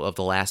result of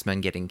the last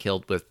men getting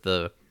killed with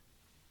the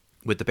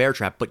bear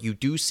trap, but you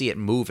do see it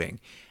moving,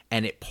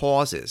 and it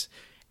pauses,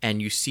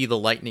 and you see the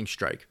lightning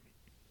strike.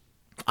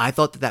 I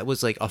thought that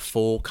was like a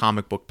full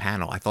comic book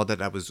panel. I thought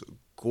that was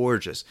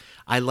gorgeous.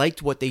 I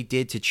liked what they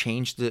did to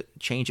change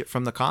it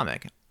from the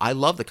comic. I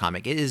love the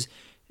comic. It is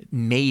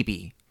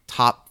maybe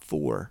top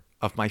 4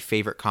 of my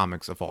favorite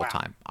comics of all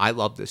time. I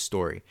love this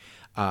story.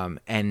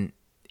 And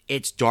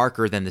it's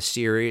darker than the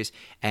series,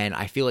 and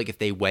I feel like if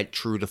they went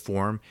true to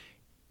form,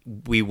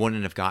 we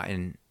wouldn't have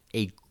gotten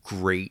a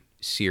great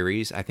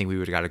series. I think we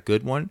would have got a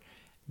good one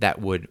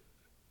that would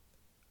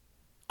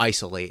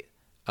isolate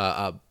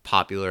a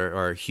popular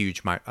or a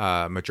huge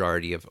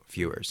majority of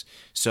viewers.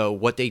 So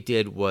what they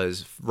did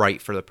was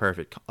right for the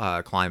perfect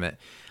climate.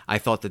 I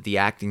thought that the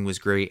acting was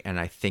great, and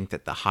I think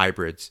that the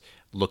hybrids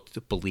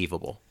looked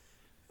believable.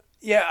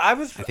 Yeah, I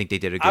think they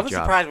did a good job. I was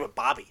surprised with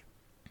Bobby.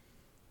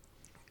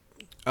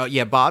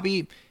 Yeah,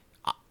 Bobby,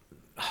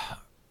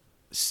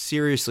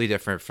 seriously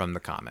different from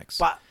the comics.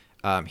 But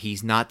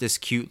he's not this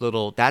cute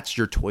little, that's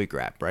your toy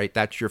grab, right?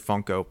 That's your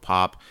Funko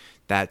Pop.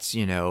 That's,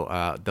 you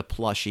know, the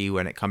plushie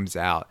when it comes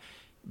out.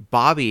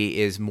 Bobby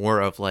is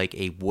more of like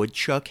a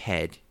woodchuck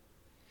head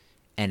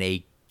and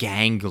a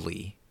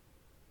gangly,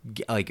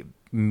 like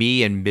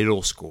me in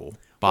middle school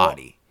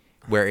body,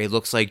 where it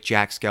looks like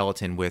Jack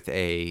Skeleton with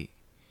a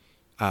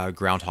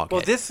groundhog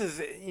head. This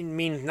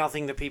means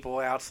nothing to people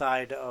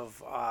outside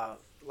of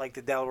like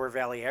the Delaware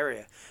Valley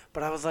area.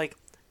 But I was like,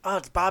 oh,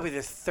 it's Bobby,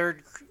 this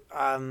third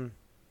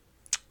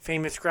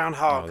famous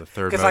groundhog.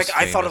 Because like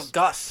I thought of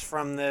Gus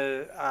from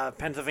the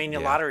Pennsylvania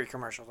lottery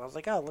commercials. I was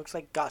like, oh, it looks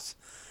like Gus.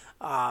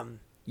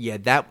 Yeah,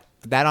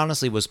 that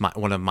honestly was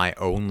one of my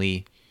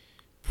only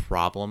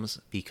problems,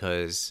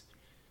 because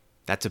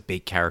that's a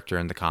big character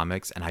in the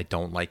comics, and I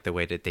don't like the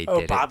way that they Oh,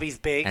 did it. Bobby's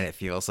big. And it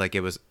feels like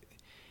it was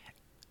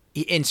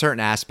in certain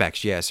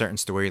aspects, yeah, certain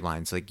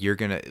storylines. Like, you're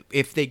gonna,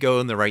 if they go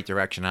in the right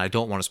direction, and I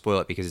don't want to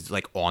spoil it because it's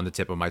like on the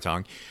tip of my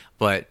tongue,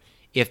 but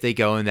if they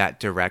go in that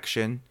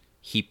direction,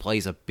 he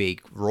plays a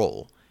big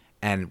role.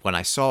 And when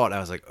I saw it, I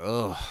was like,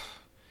 ugh.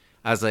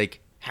 I was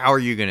like, how are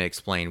you gonna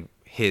explain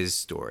his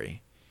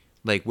story?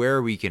 Like, where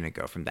are we gonna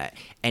go from that?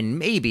 And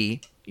maybe,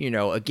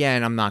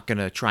 again, I'm not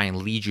gonna try and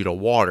lead you to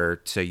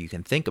water so you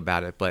can think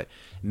about it, but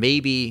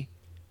maybe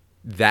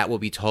that will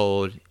be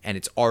told, and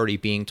it's already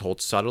being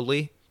told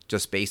subtly,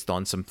 just based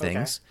on some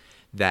things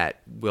that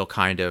will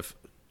kind of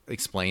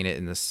explain it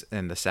in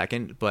the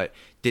second. But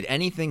did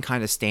anything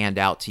kind of stand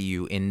out to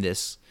you in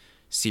this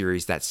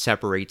series that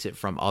separates it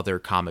from other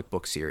comic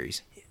book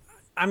series?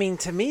 I mean,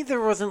 to me,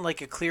 there wasn't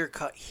like a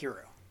clear-cut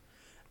hero.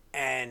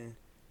 And,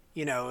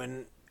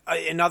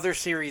 in other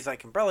series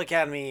like Umbrella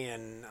Academy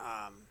and,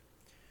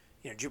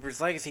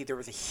 Jupiter's Legacy, there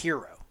was a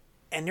hero.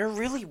 And there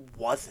really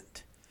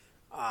wasn't.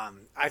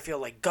 I feel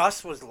like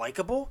Gus was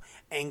likable,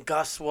 and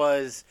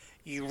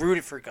you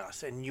rooted for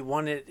Gus, and you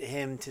wanted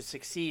him to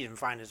succeed and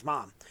find his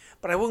mom.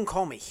 But I wouldn't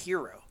call him a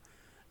hero.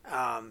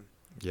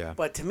 Yeah.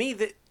 But to me,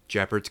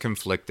 Jeopard's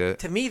conflicted.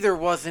 To me, there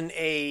wasn't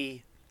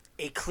a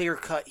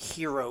clear-cut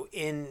hero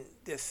in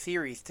this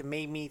series to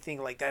make me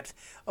think like that's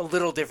a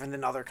little different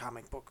than other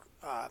comic book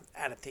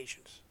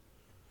adaptations.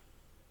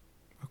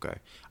 Okay.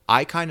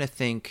 I kind of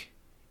think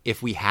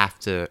if we have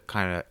to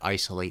kind of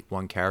isolate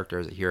one character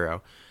as a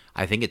hero,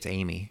 I think it's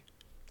Amy.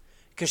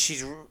 Because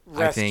she's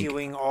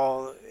rescuing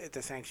all at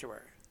the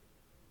sanctuary.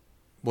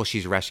 Well,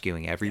 she's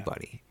rescuing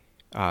everybody.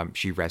 Yeah.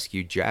 She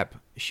rescued Jeb.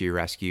 She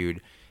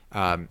rescued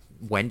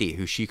Wendy,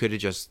 who she could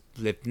have just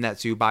lived in that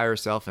zoo by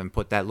herself and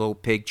put that little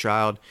pig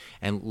child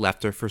and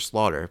left her for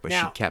slaughter. But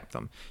she kept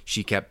them.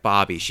 She kept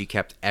Bobby. She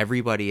kept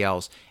everybody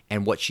else.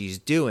 And what she's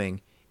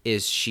doing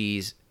is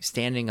she's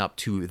standing up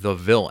to the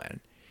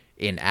villain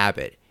in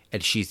Abbott.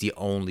 And she's the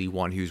only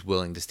one who's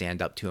willing to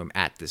stand up to him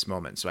at this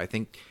moment. So I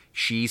think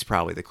she's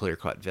probably the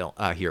clear-cut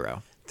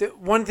hero. The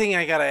one thing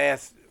I gotta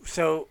ask,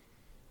 so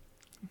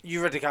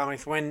you read the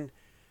comics, when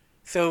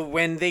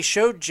they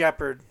showed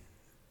Jeopard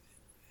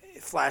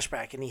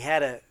flashback and he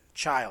had a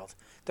child,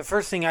 the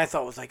first thing I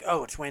thought was like,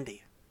 oh, it's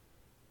Wendy.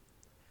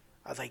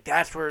 I was like,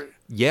 that's where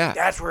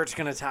it's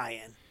gonna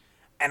tie in.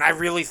 And I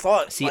really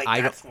thought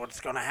that's what's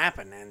gonna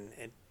happen,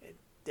 and it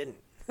didn't.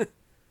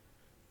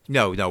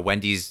 No,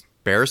 Wendy's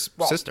Bear's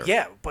sister.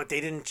 Yeah, but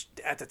they didn't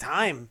at the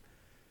time.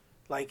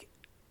 Like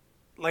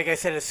I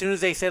said, as soon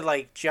as they said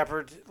like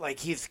Jeopard, like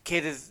his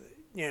kid is,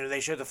 they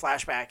showed the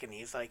flashback and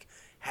he's like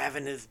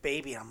having his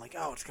baby. I'm like,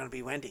 oh, it's gonna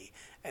be Wendy,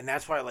 and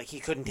that's why like he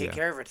couldn't take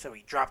care of it, so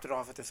he dropped it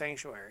off at the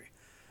sanctuary.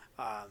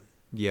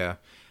 Yeah,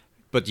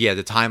 but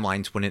the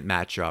timelines wouldn't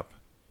match up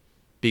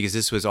because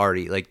this was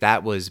already like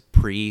that was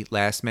pre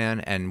Last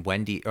Man, and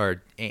Wendy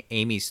or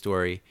Amy's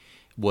story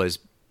was.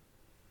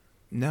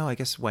 No, I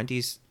guess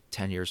Wendy's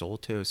 10 years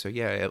old too, so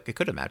yeah, it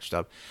could have matched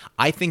up.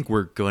 I think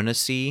we're gonna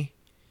see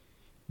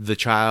the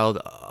child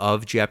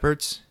of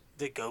Jeopard's,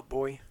 the goat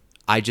boy.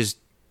 I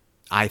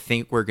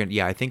think we're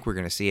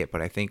gonna see it,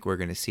 but I think we're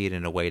gonna see it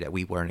in a way that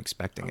we weren't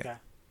expecting it.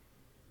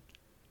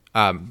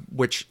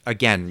 Which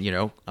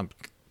again,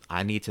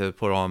 I need to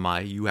put on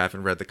my "you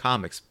haven't read the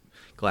comics"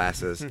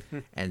 glasses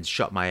and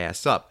shut my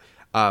ass up.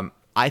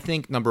 I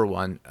think number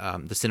one,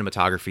 the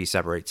cinematography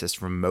separates this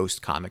from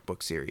most comic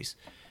book series.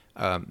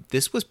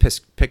 This was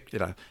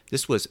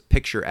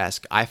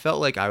picturesque. I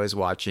felt like I was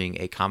watching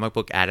a comic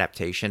book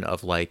adaptation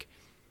of like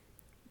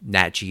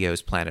Nat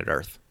Geo's Planet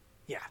Earth.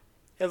 Yeah,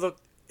 it looked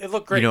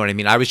great. You know what I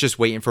mean? I was just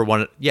waiting for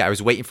one. Yeah, I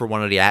was waiting for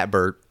one of the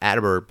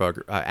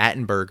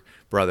Attenborough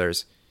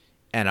brothers,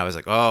 and I was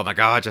like, oh my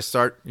god, just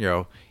start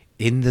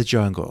in the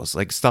jungles,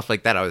 like stuff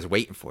like that. I was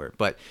waiting for it,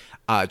 but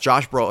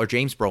James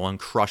Brolin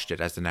crushed it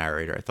as the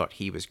narrator. I thought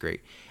he was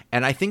great,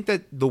 and I think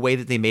that the way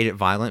that they made it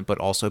violent, but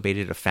also made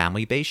it a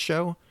family-based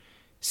show,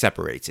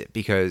 separates it,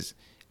 because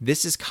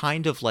this is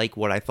kind of like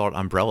what I thought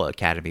Umbrella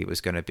Academy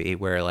was going to be,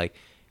 where like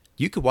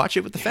you could watch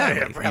it with the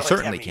family. You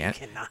certainly can't.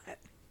 You cannot.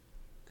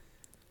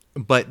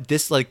 But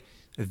this was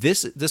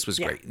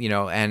great,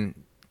 and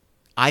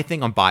I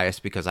think I'm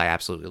biased because I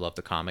absolutely love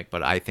the comic,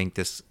 but I think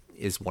this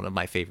is one of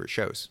my favorite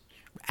shows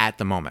at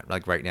the moment,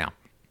 like right now.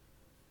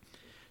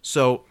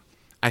 So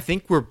I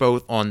think we're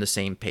both on the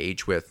same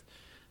page with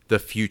the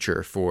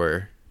future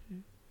for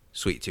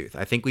Sweet Tooth.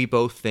 I think we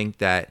both think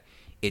that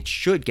it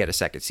should get a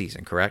second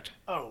season, correct?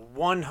 Oh,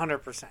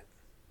 100%.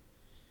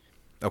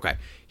 Okay.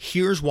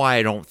 Here's why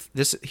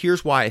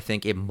I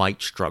think it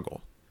might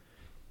struggle.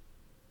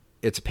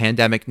 It's a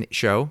pandemic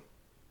show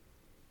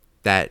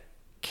that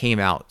came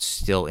out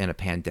still in a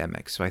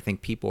pandemic. So I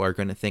think people are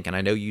going to think, and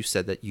I know you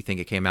said that you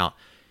think it came out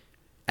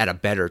at a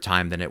better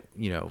time than it,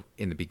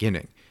 in the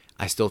beginning.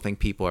 I still think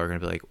people are going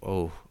to be like,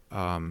 oh,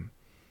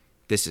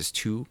 this is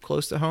too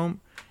close to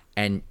home.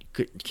 And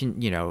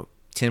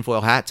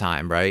tinfoil hat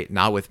time, right?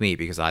 Not with me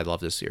because I love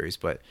this series,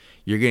 but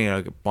you're getting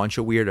a bunch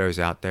of weirdos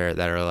out there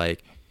that are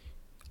like,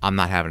 I'm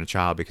not having a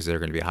child because they're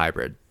going to be a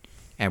hybrid,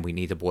 and we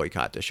need to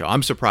boycott the show.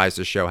 I'm surprised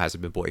the show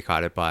hasn't been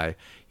boycotted by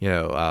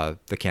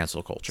the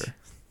cancel culture,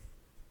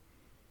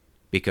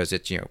 because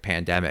it's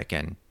pandemic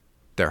and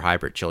they're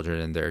hybrid children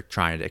and they're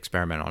trying to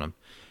experiment on them.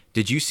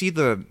 Did you see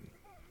the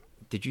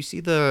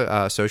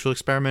social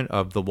experiment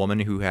of the woman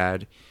who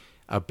had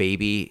a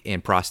baby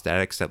in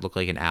prosthetics that looked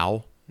like an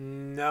owl?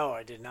 No,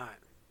 I did not.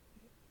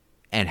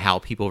 And how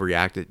people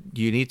reacted?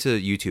 You need to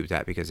YouTube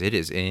that because it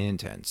is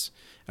intense.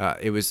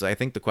 It was, I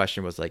think the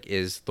question was like,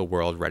 is the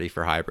world ready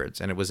for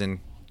hybrids? And it was in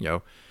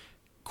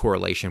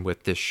correlation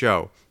with this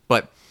show.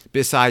 But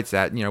besides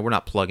that, we're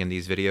not plugging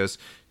these videos.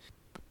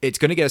 It's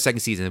going to get a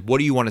second season. What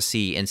do you want to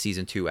see in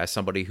season 2 as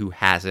somebody who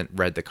hasn't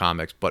read the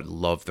comics but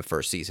loved the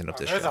first season of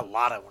this show? There's a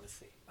lot I want to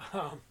see.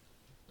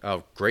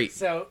 Oh, great.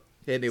 So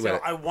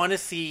I want to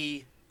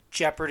see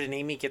Jeopard and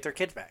Amy get their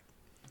kids back.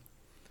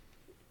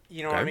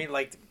 You know what I mean?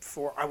 Like,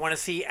 I want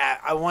to see,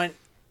 I want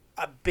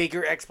a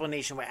bigger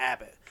explanation with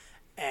Abbott.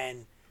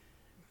 And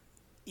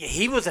yeah,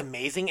 he was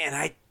amazing. And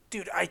I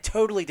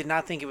totally did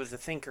not think it was the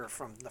Thinker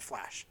from The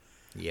Flash.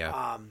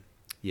 Yeah.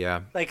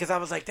 Yeah. Like, because I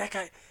was like, that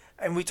guy,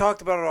 and we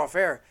talked about it off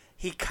air,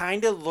 he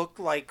kind of looked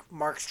like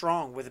Mark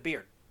Strong with a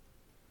beard.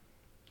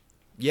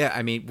 Yeah,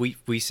 I mean,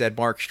 we said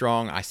Mark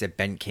Strong. I said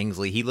Ben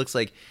Kingsley. He looks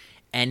like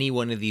any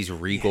one of these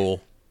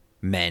regal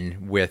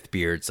men with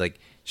beards. Like,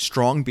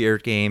 strong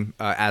beard game.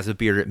 As a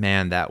bearded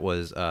man, that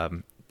was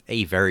a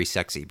very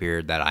sexy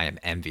beard that I am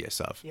envious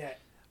of. Yeah.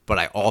 But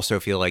I also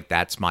feel like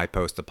that's my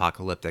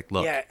post-apocalyptic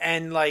look. Yeah,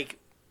 and like,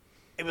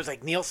 it was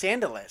like Neil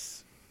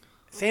Sandilands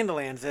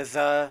as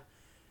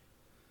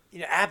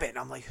Abbott, and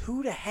I'm like,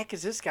 who the heck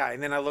is this guy?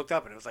 And then I looked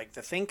up, and it was like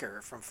the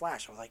Thinker from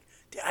Flash. I was like,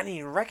 I didn't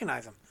even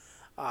recognize him.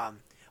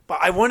 But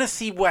I want to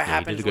see what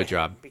happens. He did a good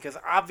job because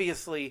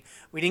obviously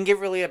we didn't get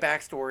really a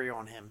backstory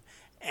on him,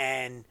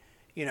 and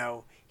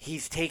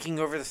he's taking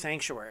over the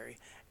sanctuary,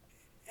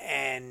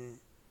 and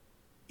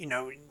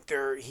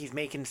he's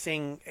making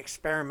Singh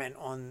experiment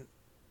on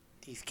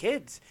these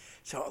kids.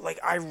 So like,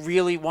 I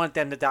really want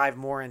them to dive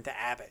more into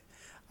Abbott.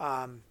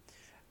 I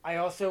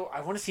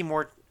want to see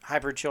more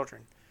hybrid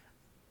children.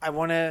 I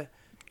want to.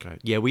 Okay.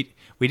 Yeah, we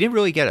didn't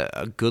really get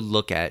a good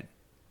look at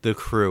the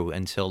crew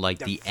until like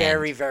the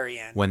very, end, very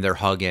end, when they're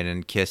hugging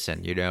and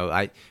kissing.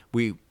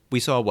 We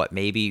saw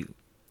maybe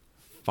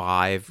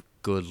 5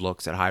 good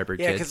looks at hybrid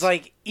kids. Yeah, because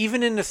like,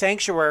 even in the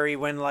sanctuary,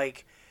 when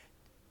like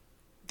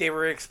they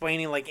were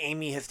explaining like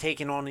Amy has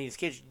taken on these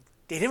kids,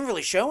 they didn't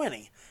really show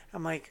any.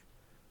 I'm like,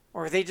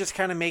 or they just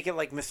kind of make it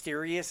like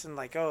mysterious and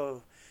like,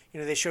 oh,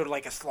 they showed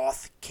like a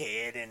sloth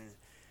kid and.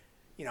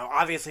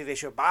 Obviously they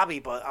showed Bobby,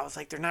 but I was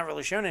like, they're not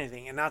really showing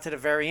anything. And not to the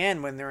very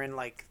end when they're in,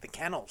 like, the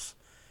kennels.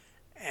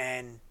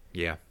 And,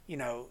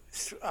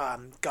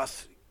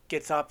 Gus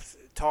gets up,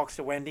 talks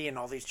to Wendy, and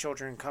all these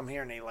children come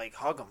here and they, like,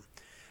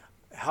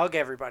 hug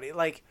everybody.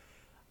 Like,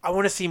 I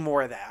want to see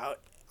more of that.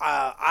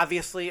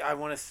 Obviously, I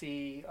want to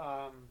see,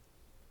 I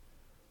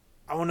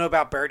want to know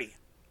about Birdie.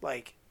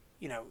 Like,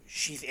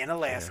 she's in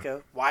Alaska.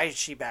 Yeah. Why is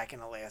she back in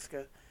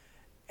Alaska?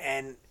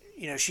 And,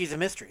 she's a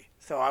mystery.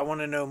 So I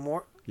want to know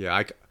more.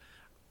 Yeah,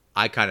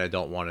 I kind of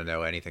don't want to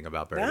know anything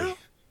about Birdie.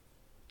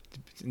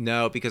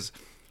 No, because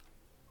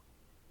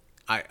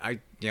I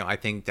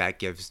think that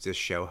gives this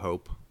show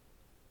hope.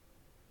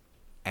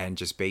 And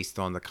just based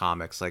on the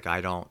comics, like,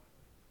 I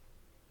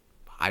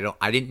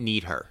didn't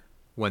need her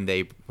when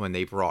they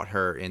brought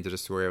her into the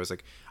story. I was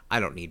like, I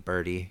don't need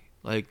Birdie.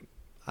 Like,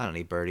 I don't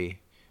need Birdie.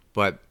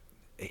 But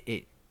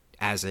it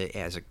as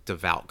a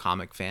devout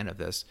comic fan of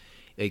this,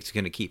 it's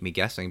going to keep me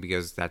guessing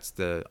because that's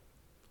the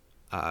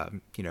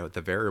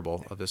the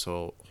variable of this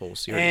whole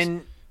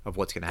series of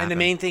what's going to happen. And the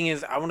main thing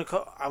is, I want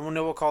to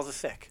know what causes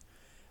sick.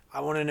 I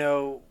want to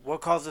know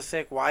what causes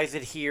sick. Why is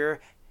it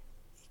here?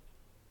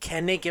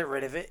 Can they get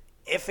rid of it?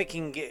 If it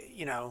can get,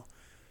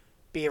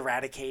 be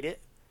eradicated,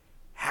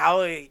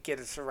 how it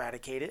gets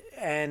eradicated,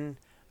 and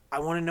I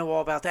want to know all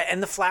about that.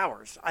 And the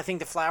flowers. I think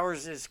the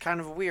flowers is kind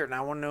of weird, and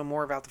I want to know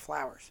more about the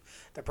flowers,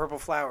 the purple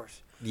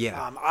flowers.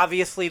 Yeah.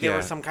 Obviously, there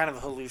was some kind of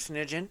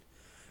hallucinogen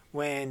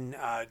when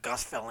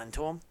Gus fell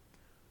into them.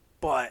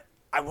 But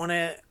I want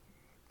to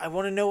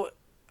know.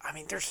 I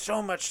mean, there's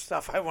so much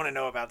stuff I want to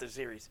know about this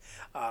series.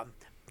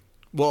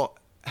 Well,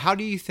 how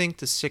do you think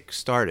the sick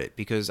started?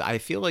 Because I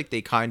feel like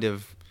they kind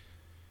of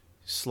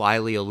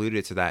slyly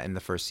alluded to that in the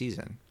first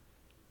season.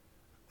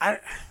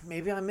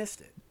 Maybe I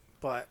missed it,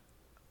 but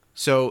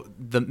so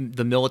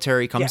the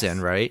military comes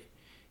in, right?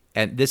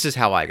 And this is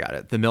how I got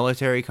it. The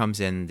military comes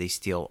in, they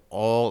steal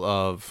all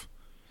of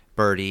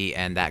Birdie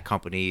and that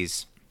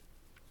company's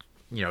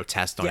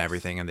test on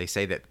everything, and they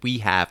say that we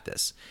have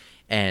this.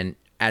 And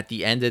at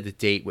the end of the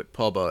date with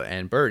Pubba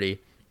and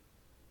Birdie,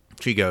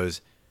 she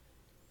goes,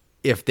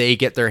 if they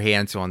get their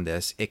hands on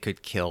this, it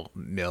could kill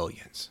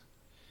millions.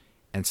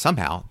 And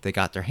somehow they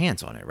got their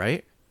hands on it,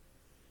 right?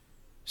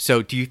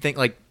 So do you think,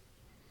 like,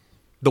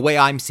 the way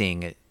I'm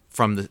seeing it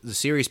from the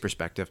series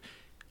perspective,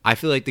 I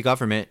feel like the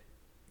government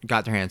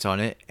got their hands on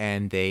it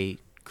and they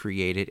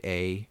created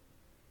a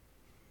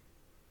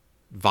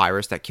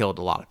virus that killed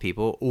a lot of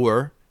people,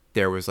 or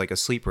there was like a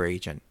sleeper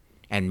agent,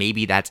 and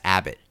maybe that's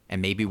Abbott,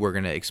 and maybe we're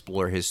going to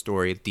explore his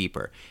story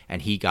deeper,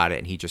 and he got it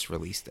and he just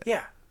released it.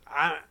 Yeah,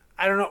 I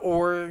don't know,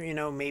 or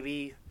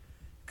maybe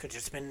could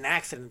just been an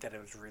accident that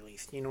it was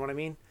released. You know what I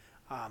mean?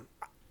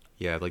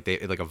 Yeah, like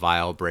a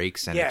vial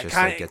breaks and Yeah, it just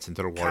kinda, like gets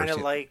into the water. Kind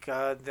of like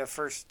the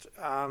first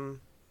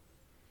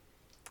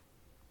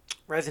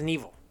Resident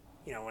Evil.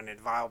 When the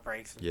vial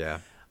breaks. Yeah.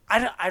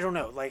 I don't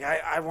know. Like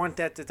I want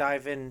that to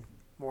dive in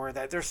more of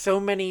that. There's so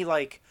many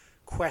like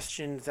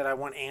questions that I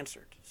want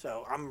answered.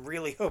 So I'm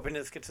really hoping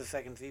this gets a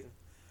second season.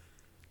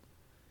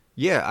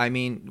 Yeah, I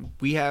mean,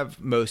 we have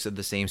most of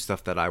the same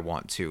stuff that I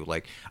want too.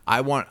 Like,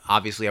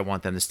 obviously, I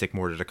want them to stick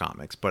more to the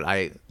comics, but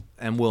I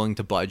am willing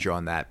to budge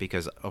on that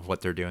because of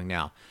what they're doing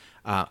now.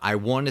 I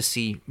want to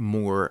see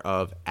more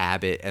of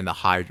Abbott and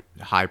the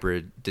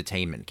hybrid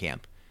detainment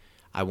camp.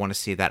 I want to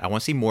see that. I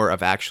want to see more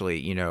of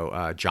actually,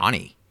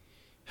 Johnny,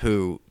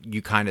 who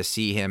you kind of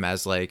see him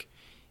as like,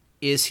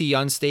 is he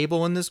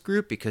unstable in this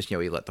group? Because,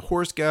 he let the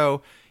horse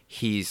go.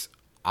 He's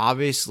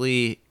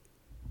obviously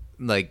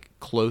like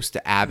close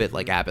to Abbott,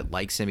 like Abbott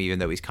likes him, even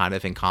though he's kind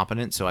of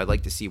incompetent. So I'd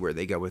like to see where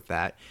they go with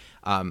that.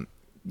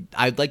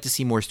 I'd like to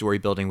see more story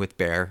building with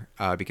Bear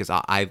because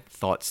I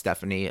thought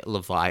Stephanie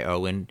Levi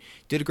Owen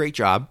did a great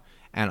job,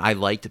 and I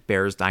liked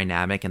Bear's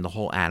dynamic and the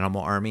whole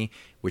animal army,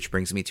 which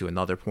brings me to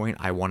another point.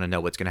 I want to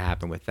know what's going to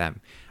happen with them.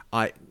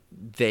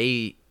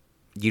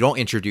 You don't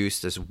introduce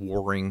this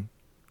warring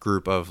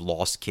group of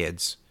lost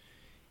kids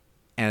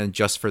and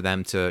just for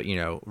them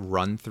to,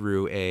 run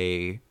through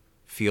a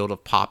field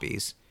of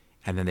poppies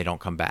and then they don't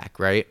come back,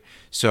 right?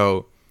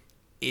 So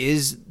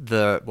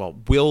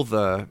will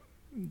the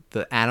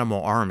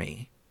animal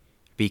army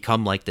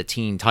become like the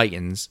Teen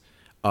Titans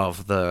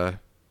of the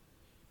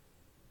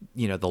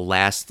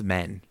last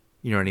men?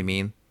 You know what I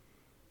mean?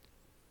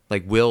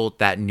 Like, will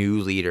that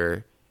new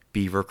leader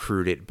be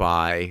recruited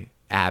by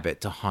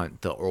Abbott to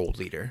hunt the old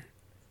leader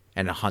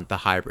and to hunt the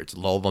hybrids,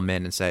 lull them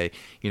in and say,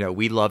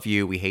 we love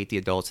you, we hate the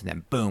adults, and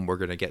then boom, we're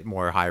going to get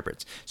more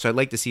hybrids. So I'd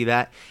like to see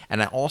that.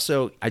 And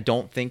I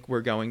don't think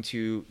we're going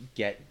to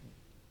get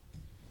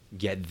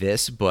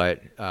this,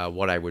 but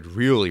what I would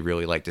really,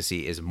 really like to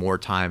see is more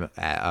time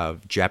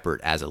of Jeppert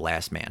as a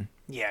last man.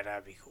 Yeah,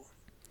 that'd be cool.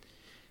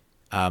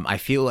 I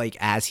feel like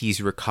as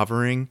he's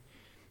recovering,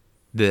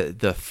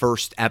 the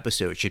first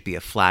episode should be a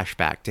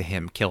flashback to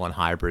him killing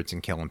hybrids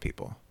and killing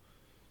people.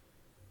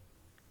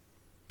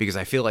 Because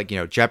I feel like,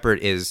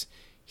 Jeppert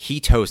he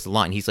toes the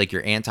line. He's like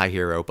your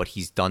anti-hero, but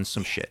he's done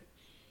some shit.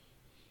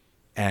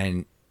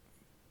 And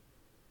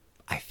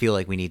I feel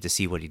like we need to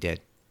see what he did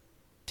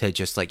to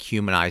just like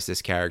humanize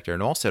this character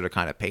and also to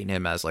kind of paint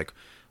him as like,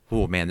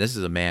 oh man, this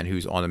is a man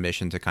who's on a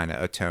mission to kind of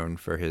atone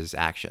for his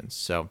actions.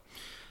 So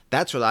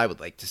that's what I would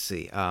like to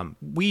see.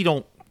 We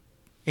don't,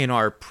 in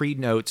our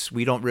pre-notes,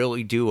 we don't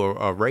really do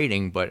a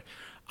rating, but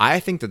I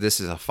think that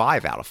this is a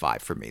 5 out of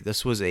 5 for me.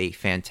 This was a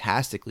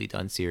fantastically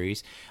done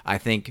series. I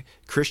think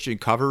Christian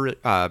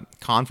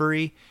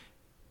Convery,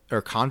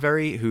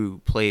 who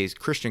plays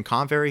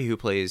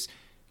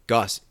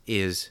Gus,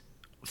 is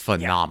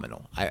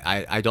phenomenal.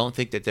 Yeah. I don't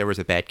think that there was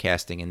a bad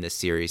casting in this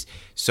series.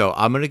 So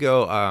I'm going to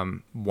go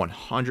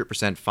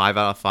 100% 5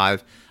 out of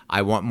 5.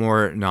 I want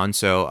more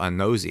Nonso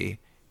Anozie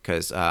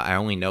because I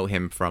only know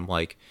him from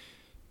like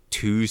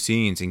 2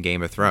 scenes in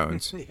Game of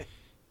Thrones. Yeah.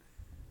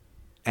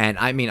 And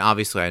I mean,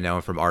 obviously, I know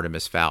him from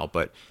Artemis Fowl,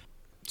 but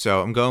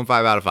so I'm going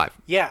 5 out of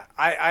 5. Yeah,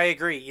 I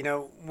agree.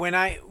 When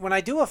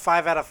I do a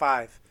 5 out of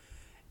 5,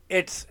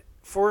 it's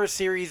for a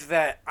series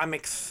that I'm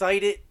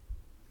excited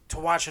to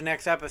watch the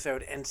next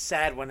episode and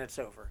sad when it's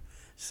over.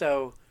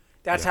 So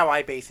that's how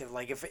I base it.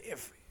 Like if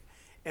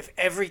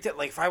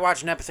I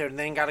watch an episode and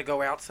then got to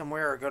go out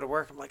somewhere or go to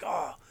work, I'm like,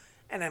 oh,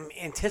 and I'm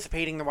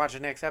anticipating to watch the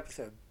next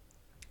episode.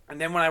 And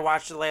then when I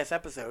watch the last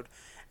episode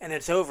and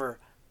it's over,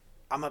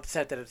 I'm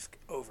upset that it's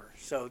over.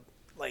 So,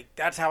 like,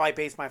 that's how I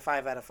base my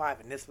 5 out of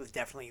 5, and this was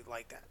definitely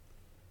like that.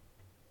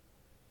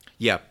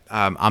 Yeah,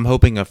 I'm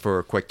hoping for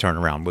a quick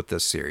turnaround with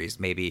this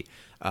series. Maybe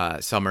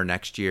summer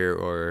next year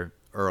or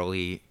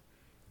early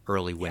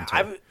winter.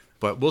 Yeah,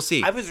 but we'll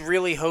see. I was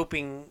really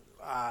hoping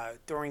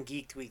during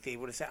Geeked Week they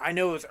would have said, I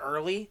know it was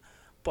early,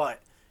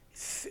 but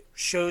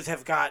shows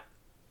have got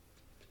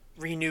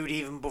renewed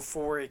even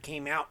before it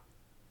came out,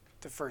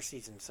 the first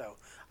season. So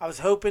I was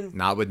hoping,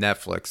 not with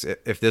Netflix.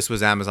 If this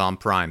was Amazon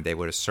Prime, they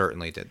would have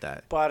certainly did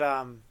that. But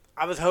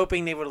I was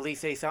hoping they would at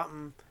least say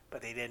something,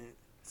 but they didn't.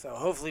 So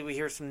hopefully we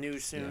hear some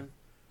news soon.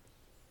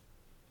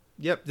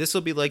 Yeah. Yep, this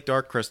will be like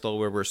Dark Crystal,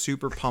 where we're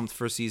super pumped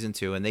for season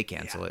 2 and they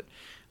cancel it.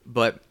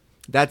 But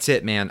that's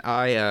it, man.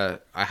 I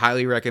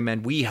highly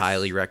recommend. We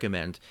highly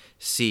recommend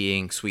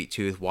seeing Sweet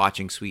Tooth,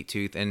 watching Sweet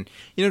Tooth, and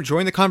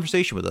join the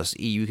conversation with us.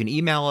 You can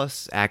email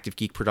us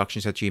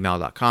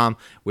activegeekproductions@gmail.com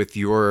with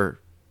your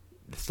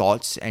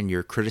thoughts and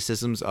your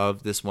criticisms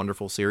of this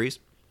wonderful series.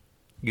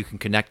 You can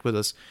connect with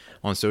us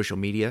on social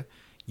media.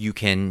 You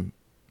can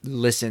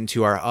listen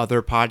to our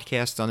other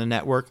podcasts on the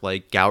network,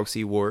 like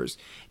Galaxy Wars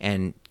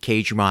and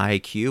Cage My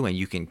IQ, and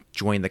you can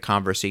join the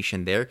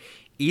conversation there.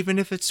 Even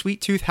if it's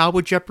Sweet Tooth, how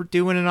would Jeopard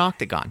do in an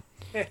octagon?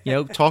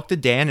 Talk to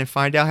Dan and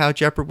find out how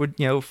Jeopard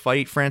would,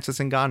 fight Francis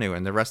Ngannou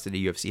and the rest of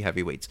the UFC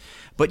heavyweights.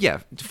 But yeah,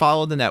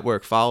 follow the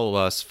network, follow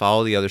us,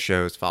 follow the other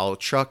shows, follow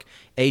Chuck,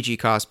 AG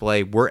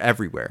Cosplay. We're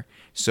everywhere.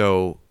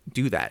 So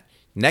do that.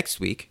 Next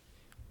week,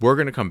 we're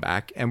going to come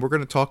back and we're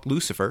going to talk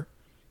Lucifer,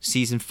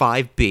 season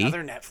 5B.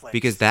 Another Netflix.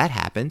 Because that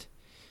happened.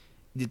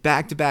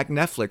 Back-to-back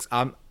Netflix.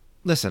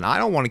 Listen, I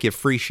don't want to give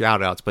free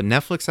shout-outs, but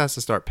Netflix has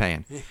to start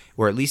paying.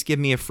 Or at least give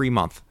me a free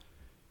month.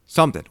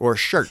 Something. Or a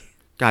shirt.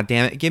 God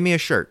damn it. Give me a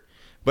shirt.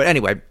 But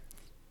anyway,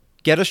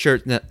 get us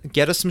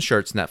some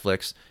shirts,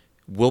 Netflix.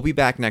 We'll be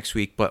back next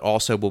week, but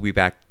also we'll be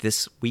back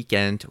this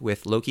weekend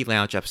with Loki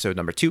Lounge episode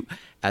number 2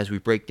 as we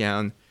break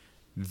down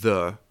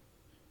the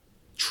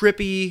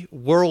trippy,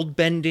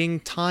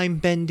 world-bending,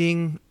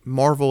 time-bending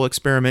Marvel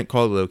experiment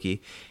called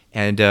Loki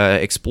and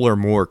explore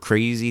more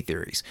crazy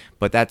theories.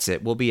 But that's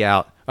it. We'll be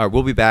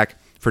back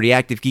for the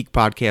Active Geek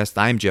Podcast.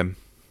 I'm Jim.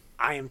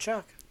 I am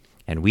Chuck.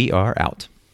 And we are out.